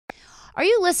Are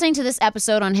you listening to this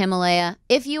episode on Himalaya?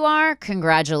 If you are,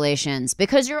 congratulations,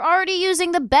 because you're already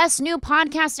using the best new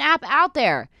podcast app out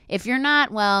there. If you're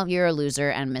not, well, you're a loser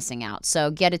and missing out, so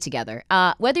get it together.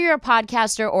 Whether you're a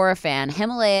podcaster or a fan,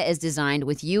 Himalaya is designed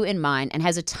with you in mind and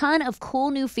has a ton of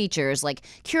cool new features like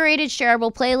curated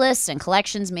shareable playlists and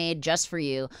collections made just for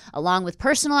you, along with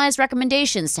personalized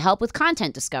recommendations to help with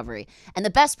content discovery. And the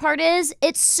best part is,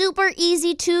 it's super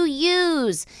easy to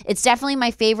use. It's definitely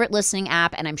my favorite listening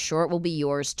app, and I'm sure it will be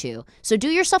yours too. So do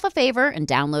yourself a favor and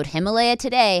download Himalaya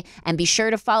today, and be sure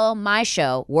to follow my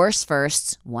show, Worst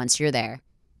Firsts, once you're there.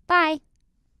 Bye.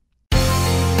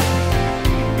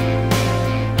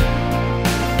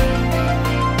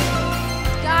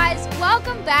 Guys,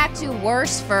 welcome back to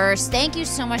Worst First. Thank you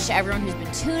so much to everyone who's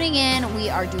been tuning in. We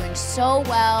are doing so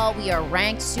well. We are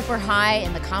ranked super high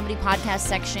in the comedy podcast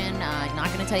section. I'm not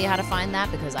going to tell you how to find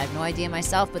that because I have no idea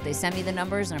myself, but they sent me the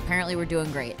numbers, and apparently we're doing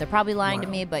great. They're probably lying to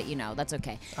me, but that's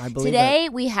okay. I believe Today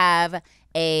we have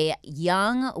a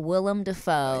young Willem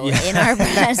Dafoe in our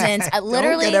presence.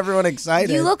 Literally, don't get everyone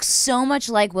excited. You look so much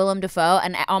like Willem Dafoe,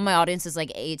 and all my audience is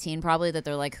like 18 probably, that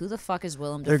they're like, who the fuck is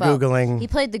Willem Dafoe? They're Googling. He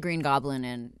played the Green Goblin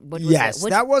in...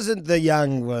 That wasn't the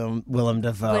young Willem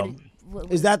Dafoe.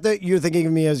 Is that you're thinking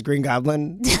of me as Green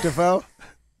Goblin Dafoe?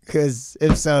 Because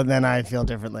if so, then I feel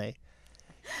differently.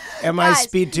 Am I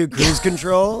Speed 2 Cruise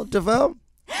Control Dafoe?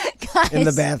 Guys, in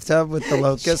the bathtub with the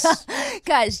locusts?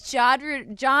 Guys, Jon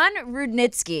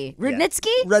Rudnitsky.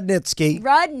 Rudnitsky?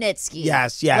 Rudnitsky.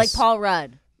 Yes. Like Paul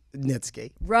Rudd.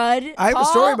 Nitsky. I have a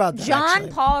story about that, John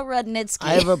Paul Rudnitsky.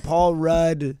 I have a Paul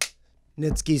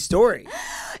Rudnitsky story.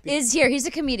 Is here. He's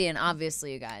a comedian,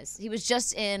 obviously, you guys. He was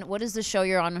just in, what is the show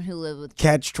you're on Hulu with?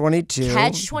 Catch-22.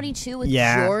 Catch-22 with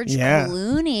George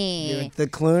Clooney. The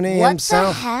Clooney what himself.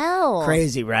 What the hell?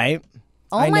 Crazy, right?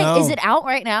 Oh my, is it out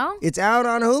right now? It's out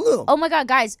on Hulu. Oh my God,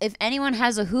 guys, if anyone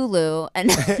has a Hulu and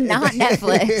not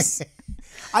Netflix.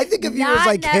 I think if you was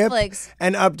like Netflix. Hip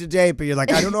and up to date, but you're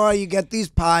like, I don't know how you get these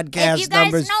podcast if you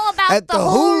guys numbers know about at the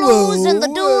Hulus and the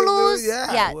Doolus.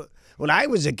 Yeah. When I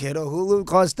was a kid, a Hulu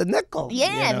cost a nickel.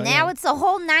 Yeah, now it's a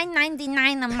whole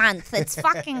 $9.99 a month. It's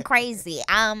fucking crazy.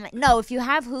 No, if you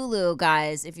have Hulu,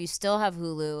 guys, if you still have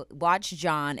Hulu, watch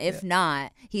John. If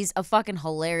not, he's a fucking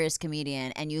hilarious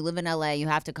comedian, and you live in LA, you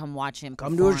have to come watch him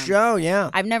perform. Come to a show,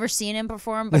 yeah. I've never seen him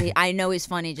perform, but I know he's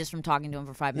funny just from talking to him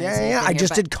for 5 minutes. Yeah. I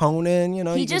just did Conan,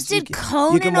 He just did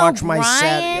Conan. You can watch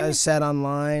O'Brien. my set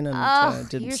online.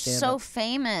 And you're so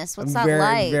famous. What's I'm that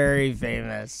like? Very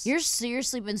famous. You're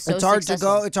seriously been so successful.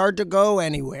 It's hard to go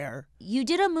anywhere. You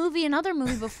did another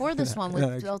movie before this one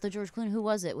with the George Clooney. Who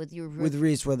was it? With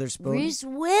Reese Witherspoon. Reese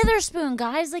Witherspoon,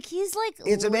 guys. Like, he's like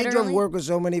it's amazing to work with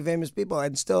so many famous people,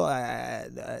 and still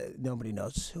nobody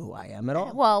knows who I am at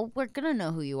all. Well, we're gonna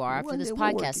know who you are after this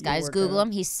podcast, guys. Google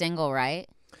him. He's single, right?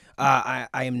 I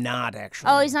am not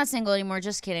actually. Oh, he's not single anymore.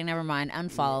 Just kidding. Never mind.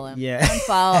 Unfollow him. Yeah.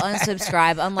 Unfollow,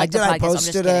 unsubscribe. Unlike the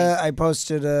podcast. I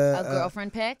posted a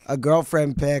girlfriend pic. A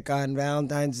girlfriend pic on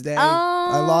Valentine's Day. Oh.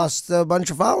 I lost a bunch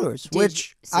of followers,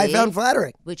 which I found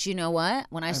flattering. Which, you know what?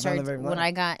 When I started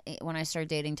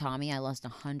dating Tommy, I lost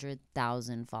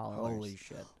 100,000 followers. Holy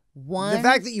shit. The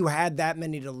fact that you had that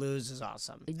many to lose is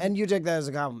awesome. And you take that as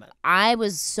a compliment. I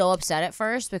was so upset at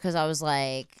first because I was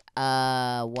like,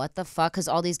 what the fuck? Because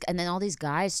all these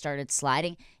guys started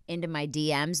sliding into my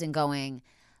DMs and going,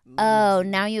 oh,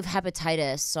 now you have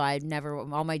hepatitis, so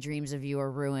all my dreams of you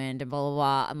are ruined, and blah, blah,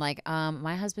 blah. I'm like,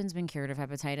 my husband's been cured of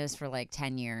hepatitis for like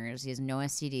 10 years. He has no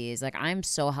STDs. Like, I'm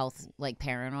so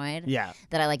paranoid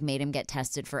that I made him get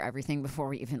tested for everything before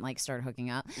we even started hooking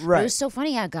up. Right. But it was so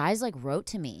funny. Yeah, guys wrote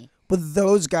to me. But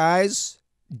those guys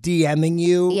DMing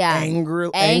you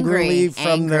angrily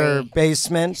from their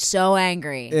basement. So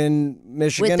angry. In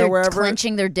Michigan or wherever.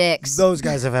 Clenching their dicks. Those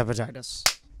guys have hepatitis.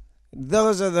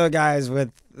 Those are the guys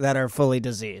that are fully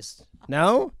diseased.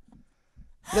 No?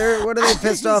 What are they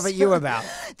pissed off at you about?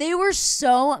 They were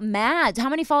so mad. How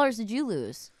many followers did you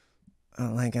lose?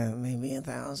 Maybe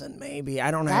 1,000, maybe.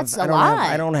 I don't have. That's a lot.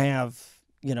 I don't have.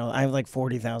 I have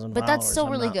 40,000 followers. But that's still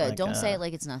really good. Don't say it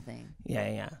like it's nothing.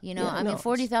 Yeah.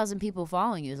 40,000 people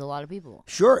following you is a lot of people.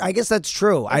 Sure, I guess that's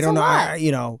true. I don't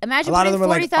know. Imagine a lot of them are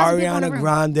like 40,000 Ariana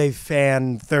Grande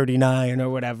fan 39 or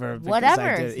whatever.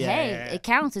 Whatever. It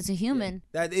counts. It's a human.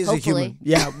 That is hopefully. A human.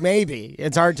 Yeah, maybe.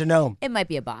 It's hard to know. It might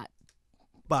be a bot.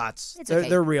 Bots. It's okay.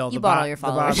 They're real. You bought all your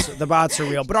followers. The bots are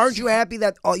real. But aren't you happy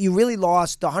that you really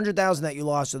lost the 100,000 that you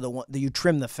lost, or that you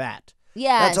trimmed the fat?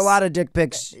 Yeah, that's a lot of dick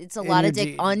pics. It's a lot of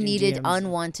unneeded, DMs.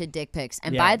 Unwanted dick pics.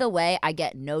 And by the way, I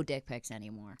get no dick pics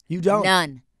anymore. You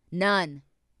don't? None.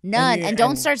 None. And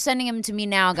don't start sending them to me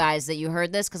now, guys, that you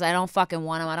heard this, because I don't fucking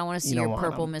want them. I don't want to see your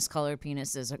purple miscolored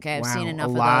penises, okay? I've seen enough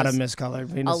of those. A lot of miscolored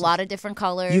penises. A lot of different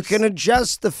colors. You can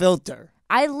adjust the filter.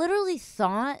 I literally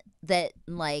thought that,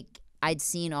 like, I'd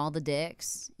seen all the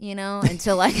dicks, you know,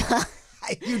 until I got...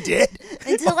 You did?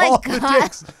 Until I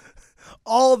got...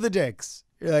 All the dicks.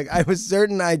 You're like, I was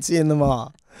certain I'd seen them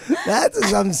all. That's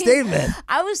some statement.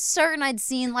 I was certain I'd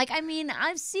seen, like, I mean,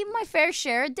 I've seen my fair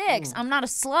share of dicks. I'm not a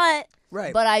slut.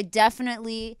 Right. But I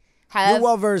definitely have... You're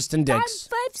well-versed in dicks.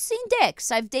 I've seen dicks.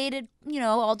 I've dated, you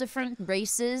know, all different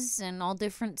races and all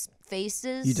different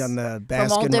faces. You've done the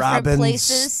from all Baskin-Robbins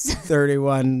places.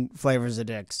 31 flavors of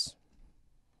dicks.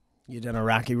 You've done a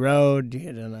Rocky Road.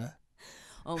 You've done a...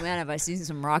 Oh, man, have I seen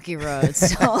some Rocky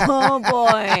Roads. Oh,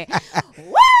 boy.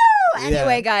 Woo!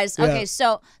 Anyway, guys. Okay,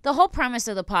 so the whole premise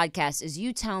of the podcast is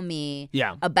you tell me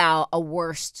about a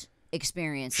worst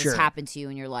experience that's happened to you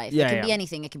in your life. It could be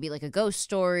anything. It could be like a ghost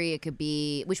story. It could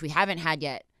be, which we haven't had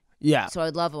yet. Yeah. So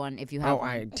I'd love one if you have one.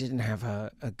 I didn't have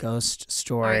a ghost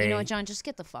story. All right, you know what, John? Just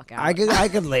get the fuck out. I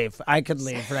could leave. I could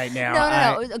leave right now.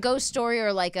 No. A ghost story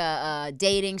or like a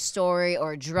dating story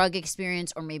or a drug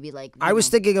experience or maybe like... I was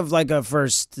thinking of like a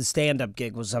first stand-up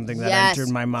gig was something that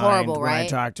entered my mind when I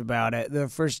talked about it. The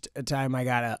first time I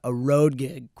got a road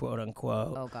gig, quote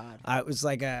unquote. Oh, God. It was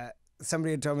like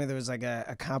somebody had told me there was like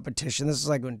a competition. This was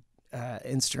like when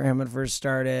Instagram had first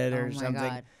started or something.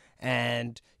 God.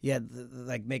 And you had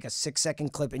like make a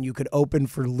 6-second clip, and you could open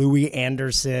for Louis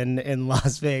Anderson in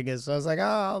Las Vegas. So I was like,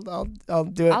 oh, I'll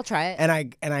do it. I'll try it. And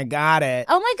I got it.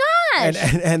 Oh my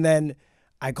gosh! And then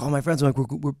I call my friends. I'm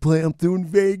like, we're playing. I'm doing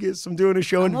Vegas. I'm doing a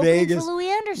show in Vegas. For Louis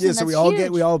Anderson. Yeah, so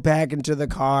we all pack into the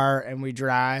car and we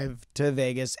drive to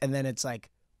Vegas, and then it's like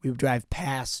we drive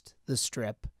past the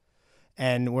Strip.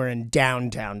 And we're in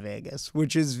downtown Vegas,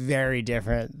 which is very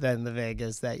different than the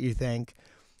Vegas that you think.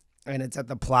 And it's at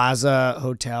the Plaza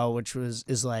Hotel, which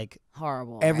is like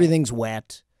horrible. Everything's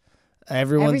wet.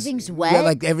 Everything's wet? Yeah,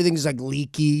 like everything's like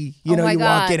leaky. You know, you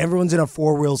walk in, everyone's in a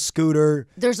 4-wheel scooter.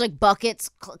 There's like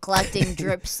buckets collecting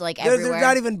drips like everywhere. They're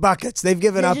not even buckets. They've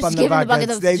given up on the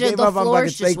buckets. They gave up on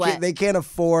buckets. They can't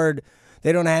afford.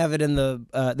 They don't have it in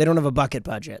the. They don't have a bucket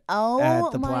budget.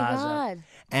 At the Plaza. God.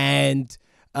 And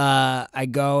I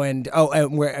go and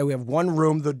we have one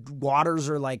room. The waters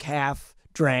are like half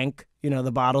drank. You know,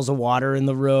 the bottles of water in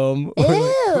the room.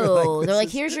 Ew. They're like,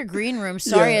 here's your green room.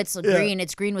 Sorry, it's green.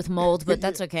 It's green with mold, but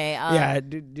that's okay.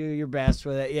 Do your best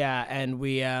with it. Yeah, and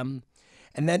we and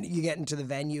then you get into the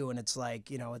venue, and it's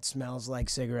like, you know, it smells like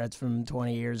cigarettes from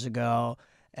 20 years ago,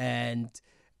 and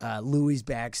Louis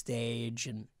backstage,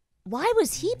 and why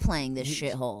was he playing this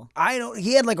shithole?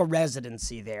 He had like a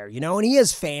residency there, you know, and he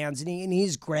has fans, and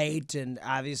he's great, and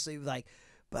obviously like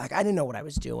I didn't know what I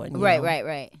was doing.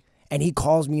 Right. And he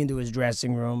calls me into his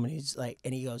dressing room, and he's like,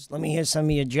 and he goes, "Let me hear some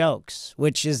of your jokes,"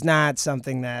 which is not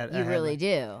something that you really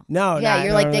do. No, yeah,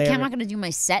 you're like, really I'm not going to do my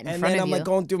set in front of you. And then I'm like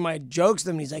going through my jokes,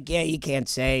 and he's like, "Yeah, you can't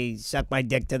say suck my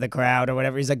dick to the crowd or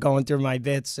whatever." He's like going through my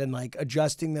bits and like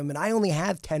adjusting them, and I only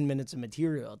have 10 minutes of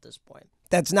material at this point.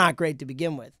 That's not great to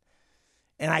begin with.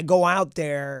 And I go out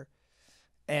there,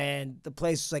 and the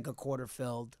place is like a quarter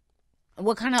filled.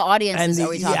 What kind of audiences are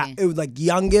we talking? Yeah, it was like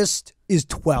youngest is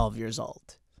 12 years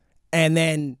old. And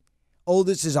then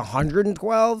oldest is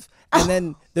 112, and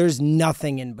then there's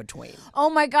nothing in between. Oh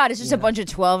my God! It's just a bunch of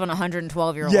 12 and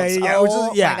 112-year-olds. Yeah. Oh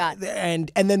my God! And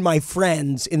then my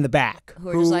friends in the back who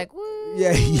are just like, woo.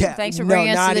 Yeah. Thanks for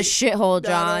bringing us to this shithole,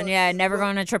 John. Yeah, never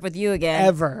going on a trip with you again.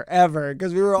 Ever,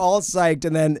 because we were all psyched,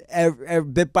 and then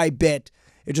bit by bit,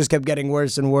 it just kept getting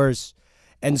worse and worse,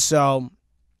 and so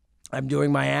I'm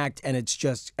doing my act, and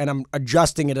I'm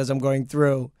adjusting it as I'm going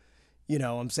through. You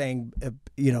know, I'm saying,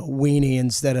 weenie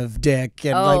instead of dick,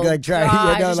 and like trying,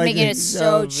 just like making it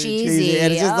so cheesy,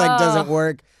 and it just like doesn't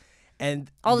work. And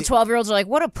all the 12-year-olds are like,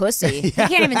 "What a pussy!" He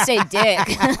can't even say dick.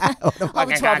 All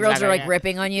the 12-year-olds are like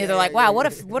ripping on you. They're like, "Wow, what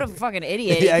a fucking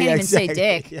idiot! He can't even say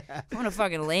dick. Yeah. What a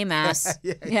fucking lame ass."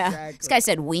 Exactly. This guy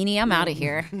said weenie. I'm out of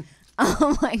here.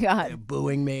 Oh my God! They're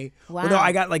booing me. Wow. Well, no,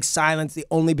 I got like silence. The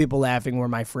only people laughing were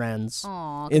my friends.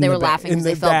 Oh, they were laughing because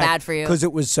they felt bad for you. Because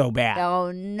it was so bad.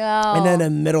 Oh no! And then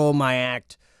in the middle of my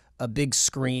act, a big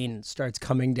screen starts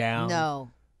coming down. No.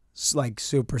 Like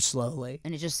super slowly.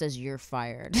 And it just says you're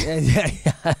fired. Yeah.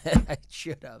 It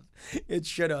should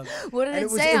have. What did it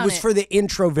say on it? It was for the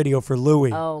intro video for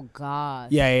Louis. Oh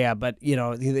God. Yeah. But you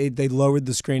know, they lowered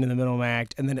the screen in the middle of my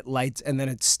act, and then it lights, and then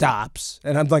it stops,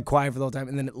 and I'm like quiet for the whole time,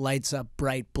 and then it lights up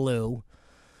bright blue,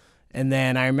 and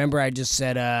then I remember I just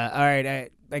said, "All right,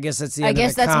 I guess that's the end." I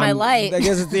guess that's my light. I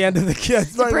guess it's the end of the.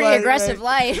 It's a pretty aggressive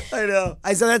light. I know.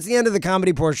 I said that's the end of the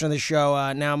comedy portion of the show.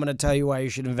 Now I'm going to tell you why you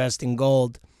should invest in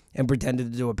gold. and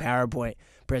pretended to do a PowerPoint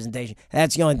presentation.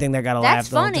 That's the only thing that got a laugh. That's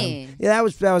funny. Yeah,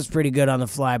 that was pretty good on the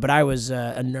fly, but I was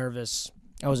a nervous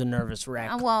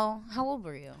wreck. Well, how old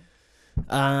were you?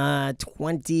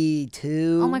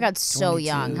 22. Oh my God, so 22,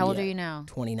 young. How old yeah. are you now?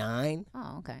 29.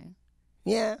 Oh, okay.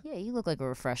 Yeah. Yeah, you look like a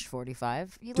refreshed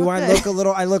 45.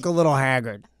 I look a little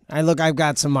haggard. I've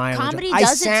got some mileage. Comedy I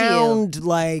does it to you. sound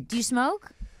like. Do you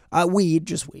smoke? Weed,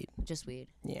 just weed. Just weed.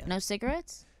 Yeah. No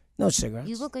cigarettes? No cigarettes.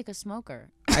 You look like a smoker.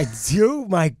 I do?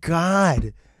 My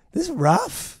God. This is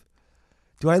rough.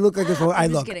 Do I look like a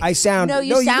smoker? I sound. No,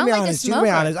 you sound like a smoker. You can be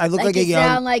honest. I look like a you young.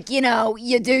 sound like,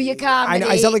 you do your comedy.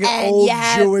 I sound like an old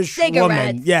Jewish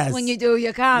woman. Yes. When you do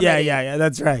your comedy. Yeah.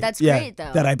 That's right. That's great,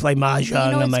 though. That I play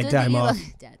mahjong on my time off.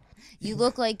 You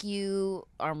look like you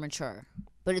are mature,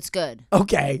 but it's good.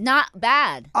 Okay. Not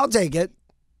bad. I'll take it.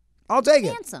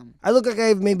 Handsome. I look like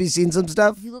I've maybe seen some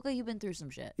stuff. You look like you've been through some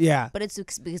shit. Yeah. But it's good.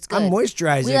 I'm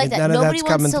moisturizing. We like that. None Nobody of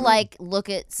that's wants to coming through. look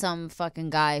at some fucking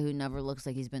guy who never looks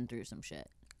like he's been through some shit.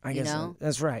 I guess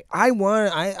that's right. I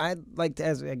like to,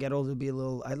 as I get older,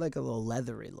 I like a little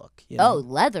leathery look. Oh,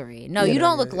 leathery. No, you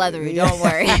don't look leathery. Don't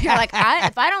worry. You're like,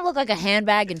 if I don't look like a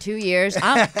handbag in 2 years,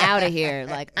 I'm out of here.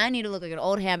 Like, I need to look like an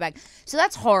old handbag. So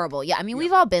that's horrible. Yeah, I mean,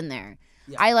 we've all been there.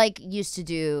 Yeah. I used to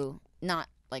do,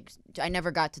 I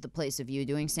never got to the place of you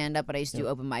doing stand-up, but I used to do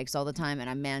open mics all the time,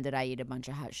 and man, did I eat a bunch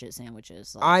of hot shit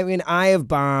sandwiches. I mean, I have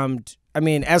bombed. I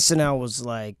mean, SNL was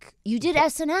like... You did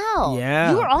SNL.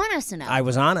 Yeah. You were on SNL. I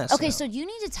was on SNL. Okay, so you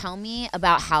need to tell me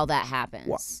about how that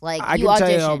happens. Well, I can tell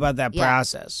you all about that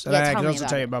process. Yeah, I can also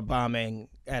tell you about bombing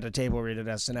at a table read at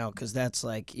SNL, because that's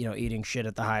like, eating shit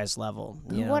at the highest level.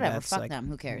 Whatever, fuck them.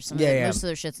 Who cares? Most of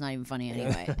their shit's not even funny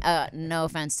anyway. No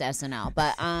offense to SNL,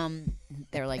 but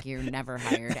they're like, you're never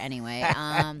hired anyway.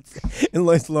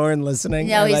 Is Lauren listening?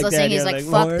 No, he's listening. He's like,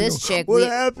 fuck this chick. What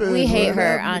happened? We hate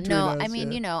her. No, I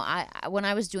mean, when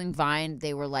I was doing Vine,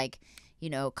 they were like,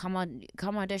 come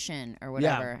audition or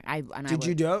whatever. Yeah. Did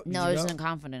you do it? No, I wasn't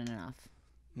confident enough,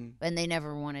 and they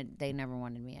never wanted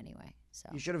me anyway. So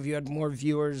you should have. You had more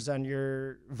viewers on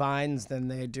your Vines than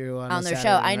they do on their Saturday,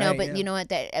 show. I know, right? but you know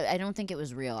what? I don't think it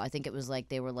was real. I think it was like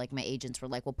they were like, my agents were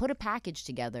like, "Well, put a package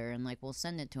together and like we'll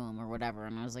send it to him or whatever."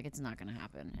 And I was like, "It's not gonna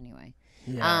happen anyway."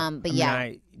 Yeah. But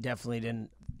I definitely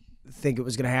didn't think it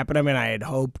was going to happen. I mean, I had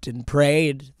hoped and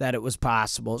prayed that it was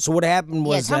possible. So what happened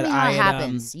was tell that me how it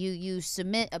happens. You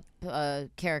submit a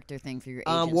character thing for your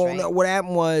agents, well, right? no, what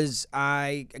happened was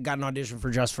I got an audition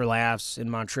for Just for Laughs in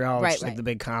Montreal, which is like the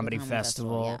big comedy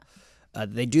festival.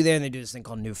 They do there, and they do this thing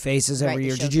called New Faces every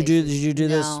year. Did you do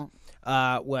this? No.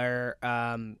 Where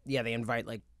they invite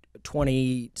like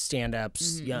 20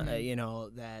 stand-ups,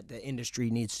 that the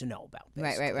industry needs to know about.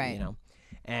 Right.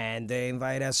 And they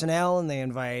invite SNL, and they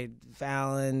invite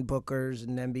Fallon, bookers,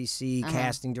 and NBC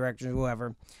casting directors,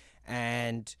 whoever.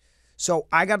 And so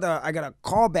I got a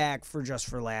call back for Just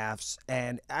for Laughs,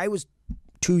 and I was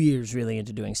 2 years really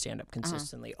into doing stand-up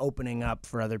consistently, opening up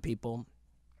for other people.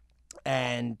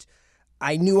 And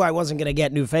I knew I wasn't going to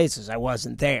get New Faces. I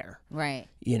wasn't there. Right.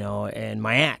 In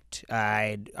my act.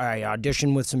 I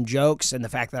auditioned with some jokes, and the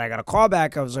fact that I got a call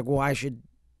back, I was like, well, I should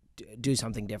do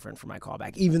something different for my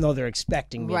callback, even though they're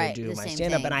expecting me to do my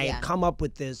stand-up. And I had come up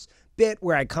with this bit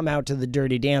where I come out to the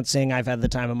Dirty Dancing, I've had the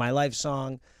time of my life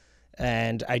song,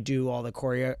 and I do all the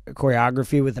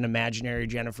choreography with an imaginary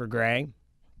Jennifer Grey,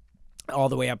 all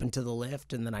the way up into the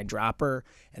lift, and then I drop her,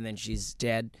 and then she's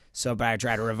dead. But I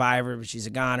try to revive her, but she's a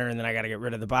goner, and then I got to get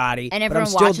rid of the body. And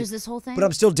everyone watches this whole thing? But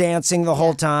I'm still dancing the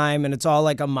whole time, and it's all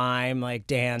like a mime, like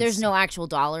dance. There's no actual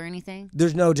doll or anything?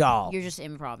 There's no doll. You're just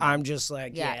improv. I'm just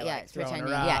like, throwing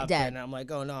her up, dead. And I'm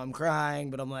like, oh no, I'm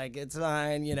crying, but I'm like, it's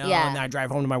fine, Yeah. And then I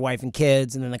drive home to my wife and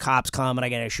kids, and then the cops come, and I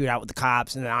get a shootout with the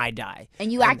cops, and then I die.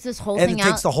 And you act this whole thing out? And it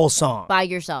takes the whole song. By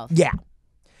yourself? Yeah.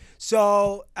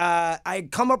 So I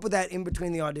come up with that in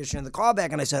between the audition and the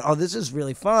callback, and I said, oh, this is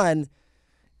really fun.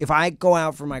 If I go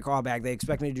out for my callback, they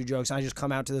expect me to do jokes, and I just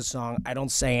come out to the song. I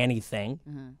don't say anything.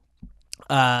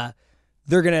 They're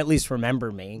going to at least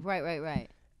remember me. Right.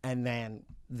 And then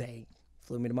they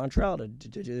flew me to Montreal to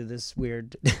do this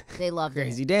weird, they loved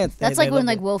crazy dance. That's like when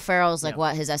Will Ferrell's like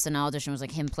his SNL audition was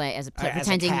like him play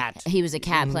pretending cat. He was a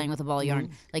cat playing with a ball of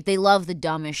yarn. Like they love the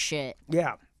dumbest shit.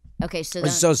 Yeah. Okay, so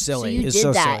it's so silly. So you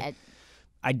did that. Silly.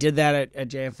 I did that at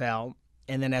JFL,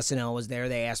 and then SNL was there.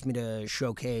 They asked me to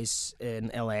showcase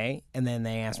in LA, and then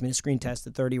they asked me to screen test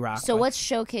at 30 Rock. So what's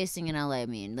showcasing in LA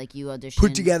mean? Like you audition?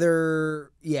 Put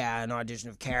together, an audition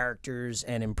of characters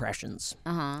and impressions.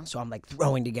 So I'm like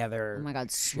throwing together. Oh my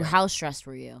God, how stressed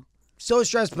were you? So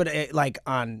stressed, but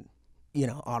on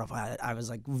autopilot. I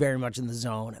was like very much in the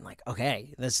zone, and like,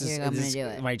 okay, this is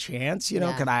my chance.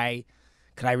 Could I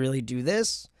really do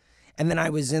this? And then I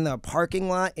was in the parking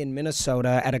lot in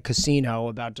Minnesota at a casino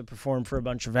about to perform for a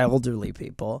bunch of elderly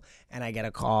people. And I get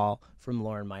a call from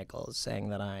Lorne Michaels saying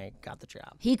that I got the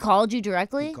job. He called you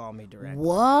directly? He called me directly.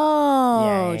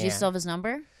 Whoa. Do you still have his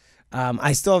number?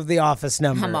 I still have the office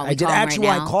number. I did actually.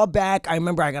 I called back. I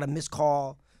remember I got a missed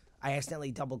call. I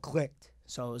accidentally double-clicked.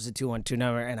 So it was a 212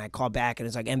 number. And I called back, and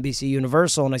it's like NBC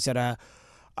Universal. And I said,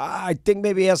 I think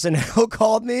maybe SNL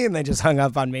called me. And they just hung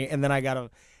up on me. And then I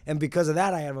got and because of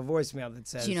that, I have a voicemail that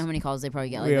says... Do you know how many calls they probably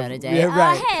get like that a day? Yeah,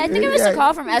 right. Hey, I think I missed a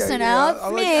call from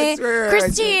SNL. It's me,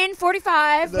 Christine,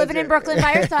 45, living in Brooklyn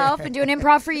by herself, been doing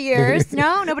improv for years.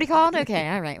 No? Nobody called? Okay,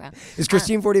 all right. Well. Is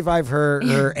Christine 45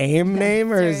 her AIM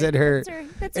name, or is it her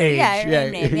that's her, age? Yeah, her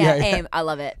AIM name. Yeah, AIM. I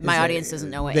love it. My audience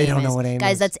doesn't know what AIM is. They don't know what AIM is.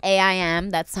 Guys, that's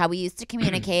AIM. That's how we used to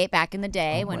communicate back in the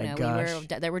day when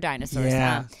there were dinosaurs.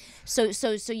 Yeah. So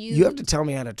you have to tell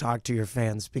me how to talk to your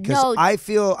fans, because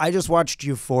I just watched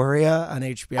Euphoria on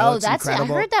HBO. Oh, it's that's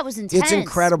incredible. I heard that was intense. It's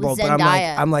incredible, but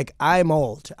I'm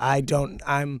old.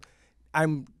 I'm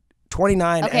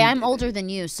 29. Okay, I'm older than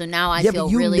you, so now I feel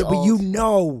really old. But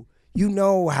you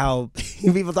know how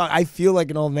people talk. I feel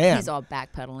like an old man. He's all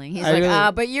backpedaling. He's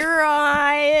but you're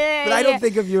but I don't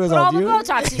think of you as old. All the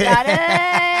Botox you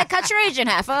got, cut your age in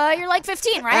half. You're like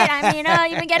 15, right? I mean,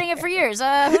 you've been getting it for years.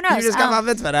 Who knows? You just got my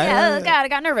mitzvah. God, I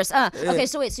got nervous. Okay,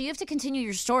 so wait, so you have to continue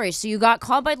your story. So you got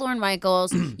called by Lorne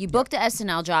Michaels. You booked the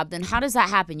SNL job. Then how does that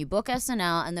happen? You book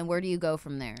SNL, and then where do you go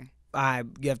from there?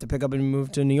 You have to pick up and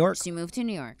move to New York. So you moved to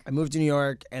New York. I moved to New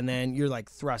York, and then you're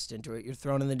like thrust into it. You're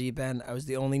thrown in the deep end. I was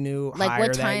the only new hire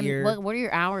what time? that year. What are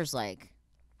your hours like?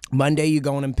 Monday, you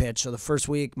go in and pitch. So the first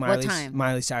week,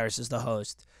 Miley Cyrus is the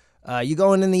host. You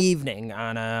go in the evening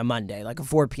on a Monday, like a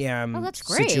 4 p.m. Oh, that's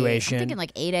great. Situation. I'm thinking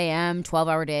like 8 a.m.,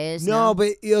 12-hour days. No,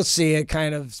 but you'll see it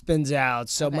kind of spins out.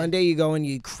 So Monday you go in,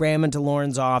 you cram into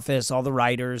Lauren's office, all the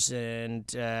writers and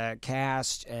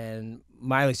cast, and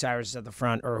Miley Cyrus is at the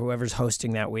front, or whoever's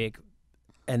hosting that week.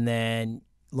 And then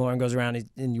Lauren goes around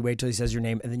and you wait till he says your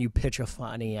name, and then you pitch a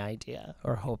funny idea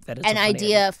or hope that it's an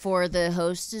idea for the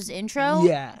host's intro?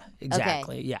 Yeah,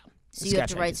 exactly. Okay. Yeah. So you have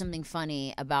to write something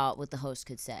funny about what the host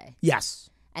could say. Yes.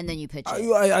 And then you pitch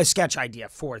it. A sketch idea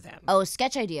for them. Oh, a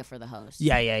sketch idea for the host.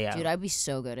 Yeah. Dude, I'd be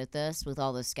so good at this with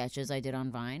all the sketches I did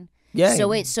on Vine. Yeah. So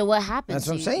wait, so what happens? That's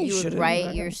what I'm saying. You would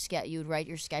write your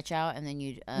sketch out, and then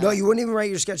you'd. No, you wouldn't even write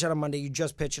your sketch out on Monday. You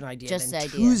just pitch an idea. Just the idea.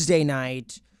 Tuesday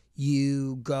night,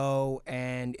 you go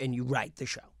and you write the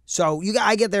show. So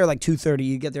I get there like 2:30.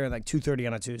 You get there at like 2:30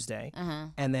 on a Tuesday,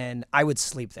 and then I would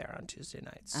sleep there on Tuesday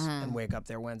nights and wake up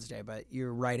there Wednesday. But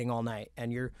you're writing all night,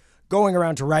 and you're going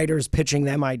around to writers, pitching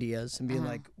them ideas, and being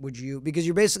like, "Would you?" Because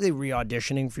you're basically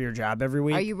re-auditioning for your job every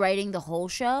week. Are you writing the whole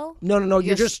show? No.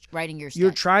 You're just writing your sketch.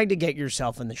 You're trying to get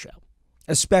yourself in the show,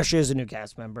 especially as a new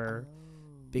cast member,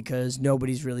 because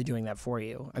nobody's really doing that for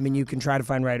you. I mean, you can try to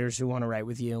find writers who want to write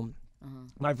with you.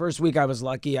 My first week, I was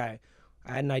lucky. I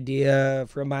had an idea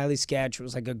for a Miley sketch. It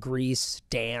was like a Grease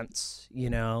dance,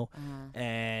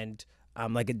 and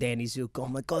I'm like a Danny Zuko.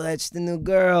 I'm like, oh, that's the new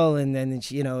girl. And then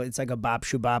she, it's like a bop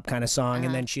shoo bop kind of song.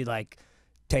 And then she like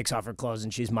takes off her clothes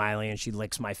and she's Miley and she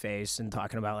licks my face and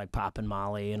talking about like Pop and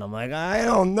Molly. And I'm like, I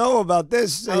don't know about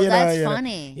this. Oh, that's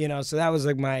funny. So that was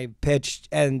like my pitch.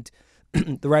 And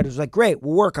the writer was like, great,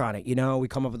 we'll work on it. We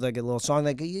come up with like a little song,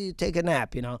 like, you take a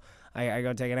nap, I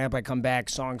go take a nap. I come back,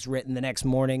 song's written the next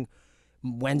morning.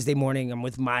 Wednesday morning, I'm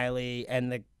with Miley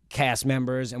and the cast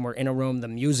members, and we're in a room. The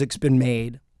music's been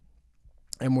made,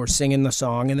 and we're singing the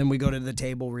song, and then we go to the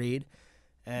table read,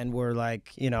 and we're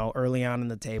like, early on in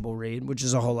the table read, which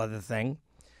is a whole other thing,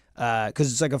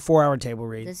 because it's like a 4-hour table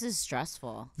read. This is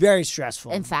stressful. Very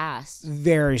stressful. And fast.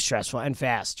 Very stressful and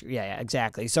fast. Yeah,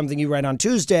 exactly. Something you write on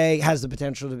Tuesday has the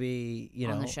potential to be,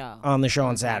 on the show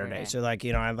on Saturday. So like,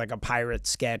 I have like a pirate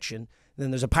sketch, and then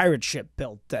there's a pirate ship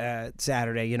built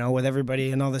Saturday, with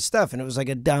everybody and all this stuff. And it was like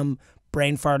a dumb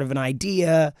brain fart of an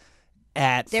idea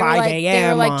at 5 a.m. They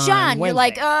were like, John, you're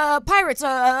like, pirates,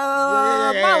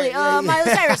 Miley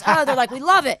Cyrus. They're like, we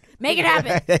love it. Make it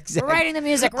happen. Exactly. We're writing the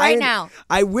music now.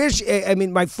 I wish,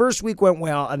 my first week went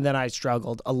well, and then I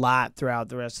struggled a lot throughout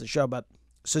the rest of the show. But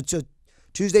so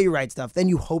Tuesday you write stuff, then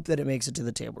you hope that it makes it to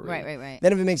the table read. Right.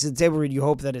 Then if it makes it to the table read, you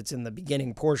hope that it's in the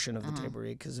beginning portion of the table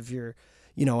read, because if you're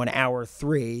an hour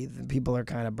 3, then people are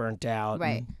kind of burnt out.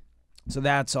 Right. So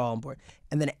that's all important.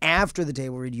 And then after the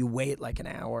table read, you wait like an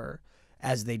hour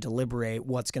as they deliberate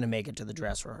what's going to make it to the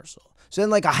dress rehearsal. So then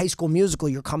like a High School Musical,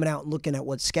 you're coming out and looking at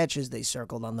what sketches they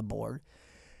circled on the board.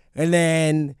 And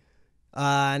then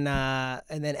And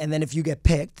then if you get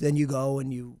picked, then you go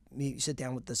and you sit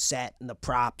down with the set and the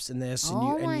props and this, and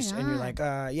you're like,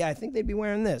 yeah, I think they'd be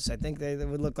wearing this. I think they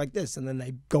would look like this, and then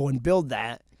they go and build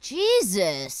that.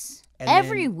 Jesus. And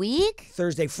every week?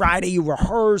 Thursday, Friday, you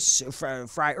rehearse.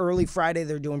 Early Friday,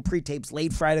 they're doing pre-tapes.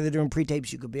 Late Friday, they're doing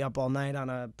pre-tapes. You could be up all night on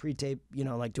a pre-tape,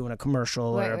 like doing a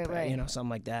commercial or something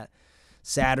like that.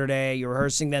 Saturday, you're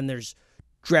rehearsing. Then there's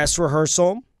dress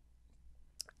rehearsal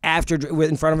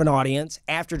in front of an audience.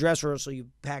 After dress rehearsal, you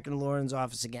pack into Lauren's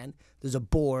office again. There's a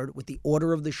board with the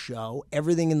order of the show.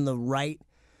 Everything in the right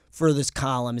furthest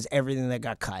column is everything that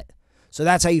got cut. So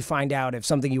that's how you find out if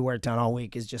something you worked on all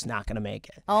week is just not going to make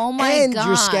it. Oh, my God. And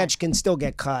your sketch can still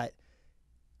get cut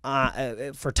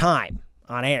for time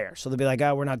on air. So they'll be like,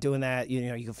 oh, we're not doing that.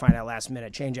 You can find out last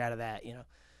minute, change out of that,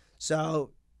 So,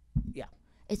 yeah.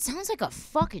 It sounds like a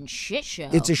fucking shit show.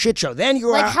 It's a shit show. Then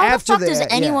you're how after the fuck does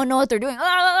anyone know what they're doing?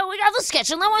 Oh, we got the sketch,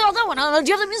 and then we got that one.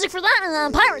 Do you have the music for that?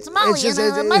 And Pirates, and Molly,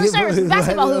 and Miley Cyrus, and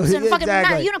basketball hoops, and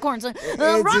fucking unicorns, and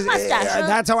rock mustache.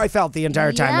 That's how I felt the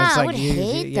entire time. Yeah, it's like I would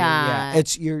hate that. Yeah.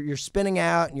 It's you're spinning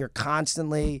out, and you're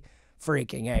constantly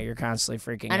freaking. Yeah, you're constantly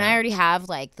freaking out. And I already have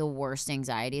like the worst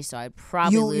anxiety, so I'd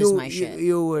probably lose my shit.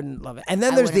 You wouldn't love it. And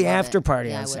then there's the after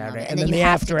party on Saturday. And then the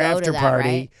after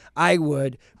party,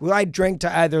 right? I'd drink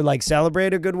to either like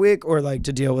celebrate a good week or like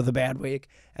to deal with a bad week.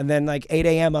 And then like 8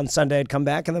 a.m. on Sunday I'd come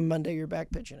back, and then Monday you're back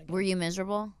pitching again. Were you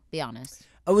miserable? Be honest.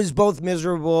 I was both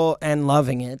miserable and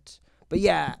loving it. But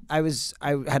yeah, I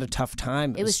had a tough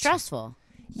time. It was stressful.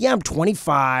 Yeah, I'm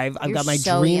 25. I've got my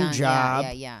dream job.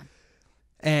 Yeah.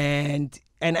 And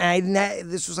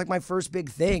this was like my first big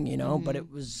thing, but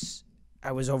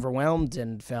I was overwhelmed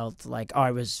and felt like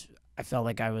I felt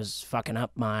like I was fucking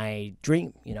up my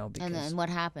dream, because. And then what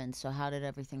happened? So how did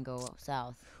everything go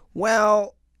south?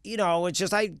 Well, it's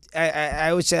just I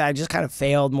always say I just kind of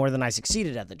failed more than I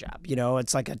succeeded at the job.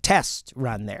 It's like a test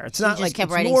run there. It's not like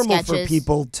it's normal sketches. For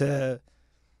people to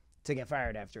get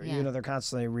fired after. Yeah. They're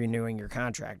constantly renewing your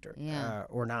contract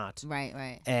or not.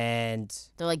 Right. And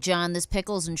they're like, John, this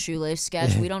pickles and shoelace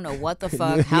sketch, we don't know what the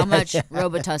fuck, how much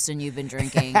Robitussin you've been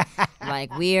drinking.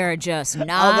 Like, we are just not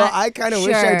Although I kind of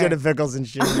wish I did a pickles and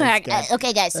shoelace sketch.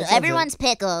 Okay, guys, so everyone's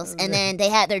pickles, and then they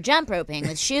had their jump roping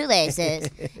with shoelaces,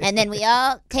 and then we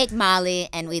all take Molly,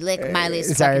 and we lick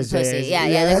Miley's fucking pussy.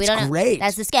 Yeah, we don't great.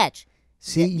 That's the sketch.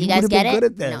 See, you guys get it? Good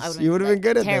at this. No, you would have been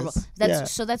good at terrible.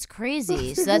 this. So that's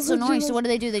crazy. So that's annoying. So what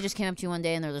do? They just came up to you one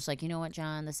day and they're just like, you know what,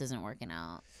 John, this isn't working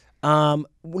out.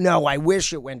 No, I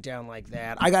wish it went down like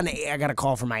that. I got a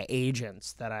call from my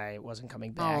agents that I wasn't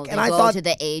coming back. Oh, and I thought to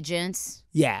the agents.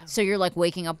 Yeah. So you're like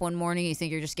waking up one morning, you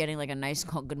think you're just getting like a nice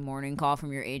good morning call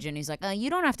from your agent. He's like,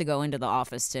 you don't have to go into the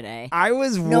office today.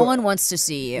 No one wants to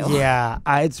see you. Yeah,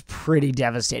 it's pretty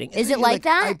devastating. Is it like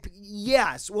that?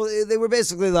 Yes. Well, they were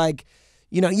basically like,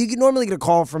 you can normally get a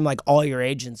call from like all your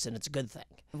agents, and it's a good thing.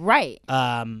 Right.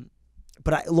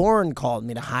 But Lauren called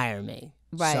me to hire me.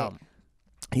 Right. So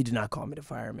he did not call me to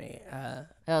fire me. That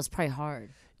was probably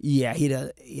hard. Yeah, he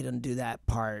didn't do that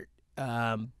part.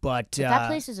 But that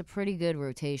place is a pretty good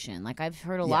rotation. Like I've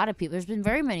heard a lot of people. There's been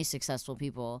very many successful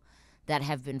people that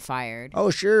have been fired. Oh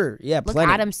sure, yeah, Look,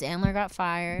 plenty. Adam Sandler got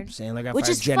fired. Which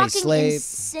is Jenny fucking Slate.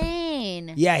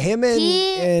 Insane. Yeah, him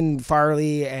and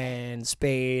Farley and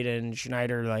Spade and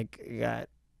Schneider got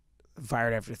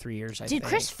fired after 3 years. I think. Did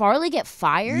Chris Farley get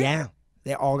fired? Yeah,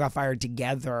 they all got fired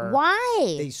together.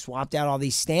 Why? They swapped out all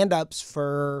these stand-ups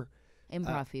for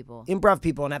improv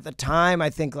people. And at the time,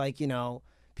 I think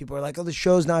people were like, "Oh, the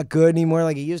show's not good anymore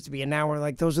like it used to be," and now we're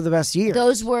like, "Those are the best years."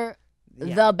 Those were.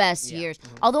 The best years.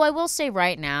 Mm-hmm. Although I will say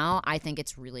right now, I think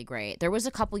it's really great. There was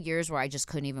a couple years where I just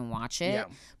couldn't even watch it. Yeah.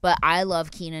 But I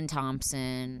love Kenan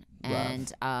Thompson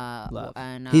and love.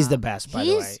 He's the best, by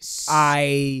the way.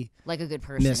 I like a good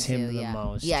person miss him too, the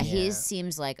most. Yeah, he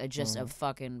seems like a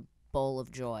fucking bowl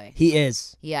of joy. He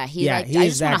is. Yeah, I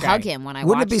just want to hug him when I watch.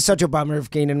 Wouldn't it be such a bummer if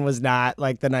Kenan was not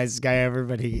like the nicest guy ever,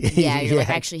 but he you're like,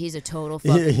 actually he's a total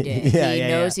fucking dick. He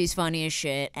knows he's funny as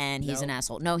shit and he's an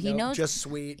asshole. No, he knows just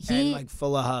sweet and like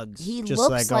full of hugs. He just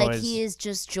looks like he is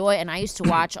just joy, and I used to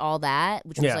watch All That,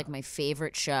 which was like my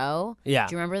favorite show. Yeah.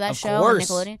 Do you remember that show on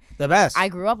Nickelodeon? The best. I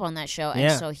grew up on that show,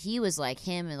 and so he was like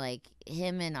him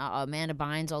and Amanda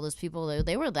Bynes, all those people,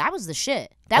 that was the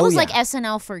shit. That was like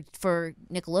SNL for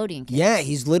Nickelodeon kids. Yeah,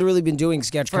 he's literally been doing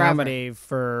sketch comedy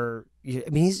for. I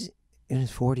mean, he's in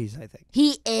his 40s, I think.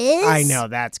 He is? I know,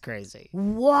 that's crazy.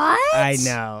 What? I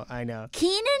know.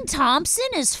 Kenan Thompson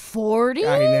is 40?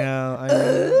 I know.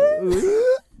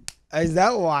 Is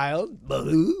that wild?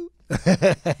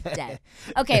 Dead.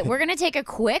 Okay, we're going to take a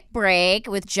quick break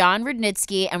with Jon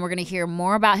Rudnitsky, and we're going to hear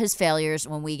more about his failures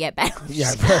when we get back.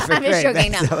 Yeah, perfect. I'm just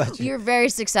joking now. So You're very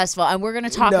successful, and we're going to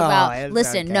talk about,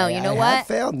 listen, okay. no, you know I what? have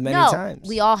failed many times.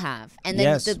 We all have. And then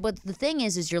Yes. the thing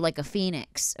is you're like a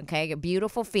phoenix, okay? A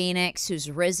beautiful phoenix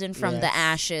who's risen from the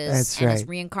ashes That's and right. is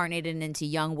reincarnated into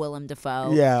young Willem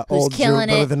Dafoe. Yeah, who's old killing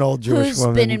it, with an old Jewish who's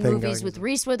woman been in thing movies going with on.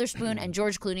 Reese Witherspoon and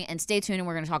George Clooney. And stay tuned, and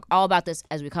we're going to talk all about this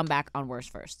as we come back on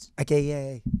Worst First. Okay,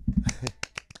 yay.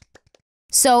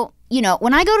 So,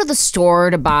 when I go to the store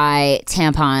to buy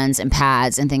tampons and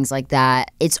pads and things like that,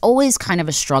 it's always kind of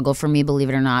a struggle for me, believe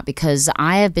it or not, because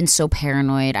I have been so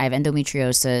paranoid. I have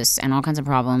endometriosis and all kinds of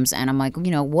problems. And I'm like,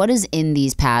 what is in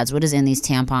these pads? What is in these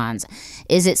tampons?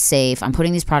 Is it safe? I'm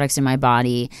putting these products in my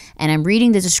body and I'm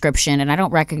reading the description and I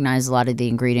don't recognize a lot of the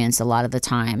ingredients a lot of the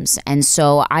times. And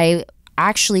so I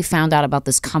actually found out about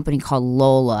this company called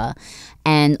Lola.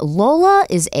 And Lola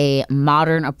is a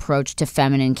modern approach to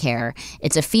feminine care.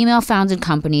 It's a female-founded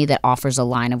company that offers a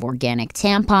line of organic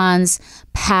tampons,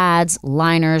 pads,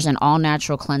 liners, and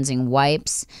all-natural cleansing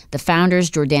wipes. The founders,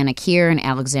 Jordana Keir and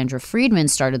Alexandra Friedman,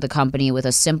 started the company with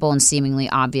a simple and seemingly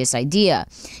obvious idea.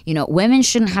 Women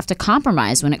shouldn't have to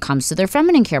compromise when it comes to their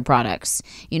feminine care products.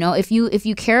 If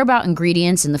you care about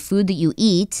ingredients in the food that you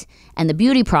eat and the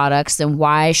beauty products, then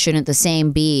why shouldn't the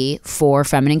same be for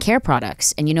feminine care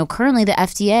products? And currently the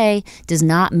FDA does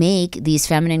not make these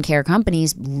feminine care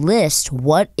companies list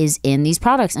what is in these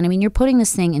products. And you're putting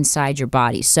this thing inside your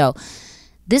body. So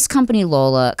this company,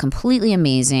 Lola, completely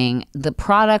amazing. The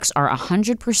products are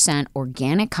 100%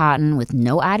 organic cotton with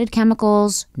no added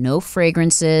chemicals, no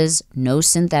fragrances, no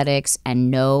synthetics, and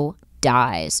no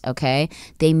dyes, okay?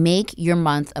 They make your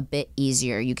month a bit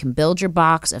easier. You can build your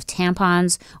box of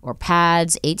tampons or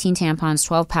pads, 18 tampons,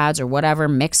 12 pads, or whatever,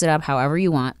 mix it up however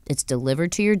you want. It's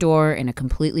delivered to your door in a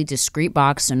completely discreet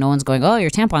box, so no one's going, oh, your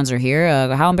tampons are here,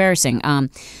 how embarrassing.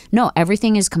 No,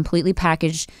 everything is completely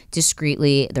packaged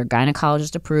discreetly. They're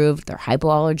gynecologist approved, they're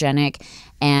hypoallergenic,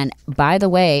 and by the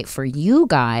way, for you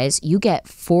guys, you get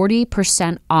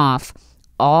 40% off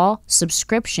all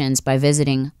subscriptions by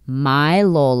visiting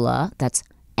MyLola, that's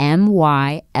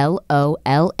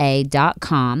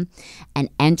MYLOLA.com, and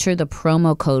enter the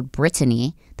promo code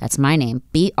Brittany, that's my name,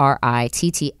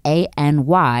 BRITTANY,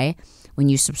 when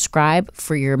you subscribe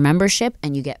for your membership,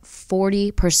 and you get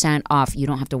 40% off. You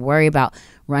don't have to worry about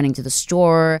running to the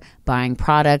store, buying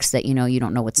products that, you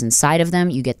don't know what's inside of them.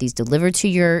 You get these delivered to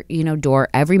your, door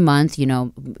every month.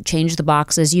 Change the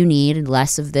box as you need,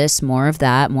 less of this, more of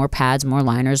that, more pads, more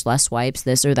liners, less wipes,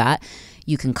 this or that.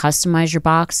 You can customize your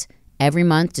box every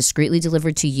month, discreetly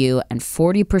delivered to you, and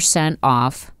 40%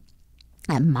 off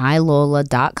at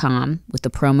mylola.com with the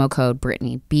promo code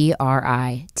Brittany,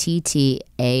 BRITTANY,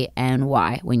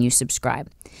 when you subscribe.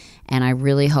 And I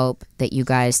really hope that you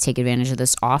guys take advantage of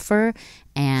this offer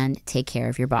and take care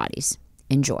of your bodies.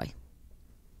 Enjoy.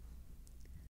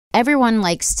 Everyone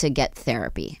likes to get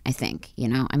therapy, I think,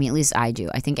 at least I do.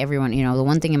 I think everyone, the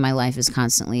one thing in my life is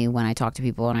constantly when I talk to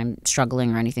people and I'm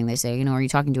struggling or anything, they say, are you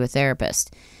talking to a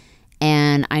therapist?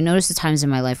 And I notice the times in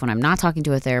my life when I'm not talking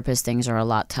to a therapist, things are a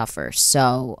lot tougher.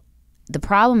 So the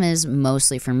problem is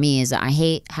mostly for me is that I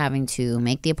hate having to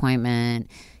make the appointment,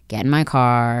 get in my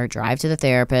car, drive to the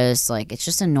therapist. It's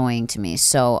just annoying to me.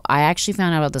 So I actually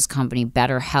found out about this company,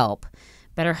 BetterHelp,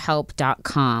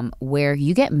 BetterHelp.com, where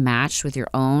you get matched with your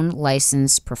own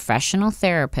licensed professional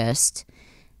therapist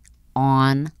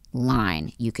online.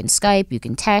 You can Skype, you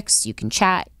can text, you can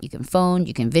chat, you can phone,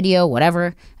 you can video,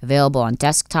 whatever. Available on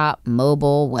desktop,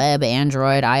 mobile, web,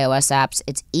 Android, iOS apps.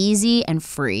 It's easy and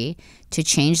free to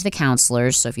change the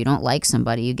counselors. So if you don't like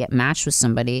somebody, you get matched with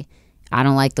somebody. I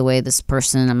don't like the way this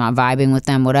person, I'm not vibing with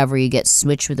them, whatever, you get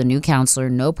switched with a new counselor,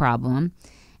 no problem.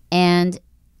 And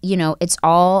it's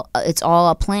all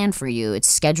a plan for you. It's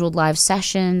scheduled live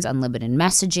sessions, unlimited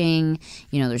messaging.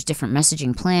 There's different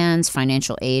messaging plans.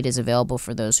 Financial aid is available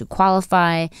for those who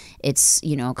qualify. It's,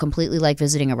 completely like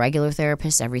visiting a regular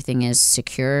therapist. Everything is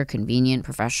secure, convenient,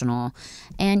 professional.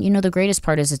 And, the greatest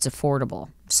part is it's affordable.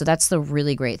 So that's the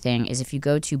really great thing is if you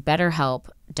go to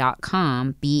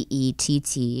betterhelp.com,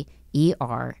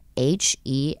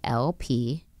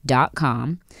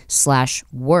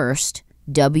 BetterHelp.com/worst,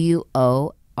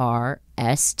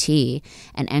 WORST,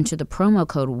 and enter the promo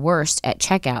code WORST at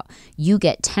checkout, you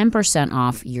get 10%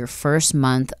 off your first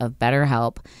month of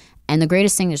BetterHelp. And the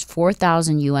greatest thing is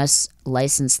 4,000 U.S.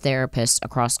 licensed therapists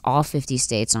across all 50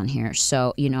 states on here.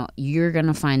 So, you're going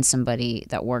to find somebody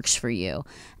that works for you.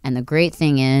 And the great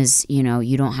thing is,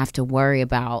 you don't have to worry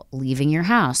about leaving your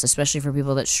house, especially for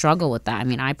people that struggle with that.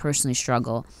 I personally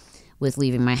struggle with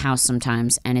leaving my house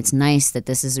sometimes. And it's nice that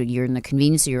you're in the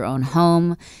convenience of your own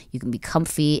home. You can be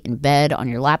comfy in bed on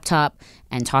your laptop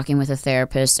and talking with a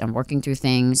therapist and working through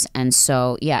things. And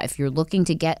so, yeah, if you're looking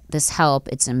to get this help,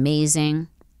 it's amazing.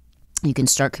 You can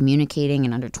start communicating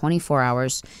in under 24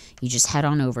 hours. You just head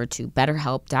on over to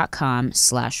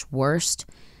betterhelp.com/worst,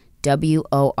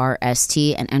 WORST,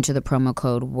 and enter the promo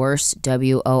code WORST,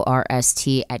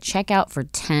 WORST, at checkout for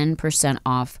 10%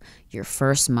 off your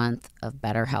first month of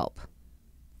BetterHelp.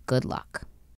 Good luck.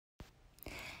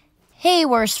 Hey,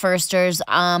 Worst Firsters.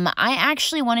 I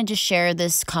actually wanted to share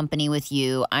this company with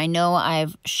you. I know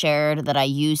I've shared that I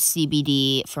use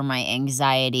CBD for my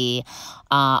anxiety.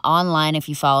 Online, if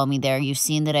you follow me there, you've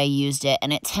seen that I used it,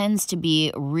 and it tends to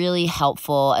be really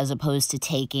helpful as opposed to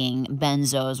taking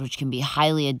benzos, which can be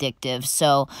highly addictive.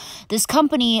 So this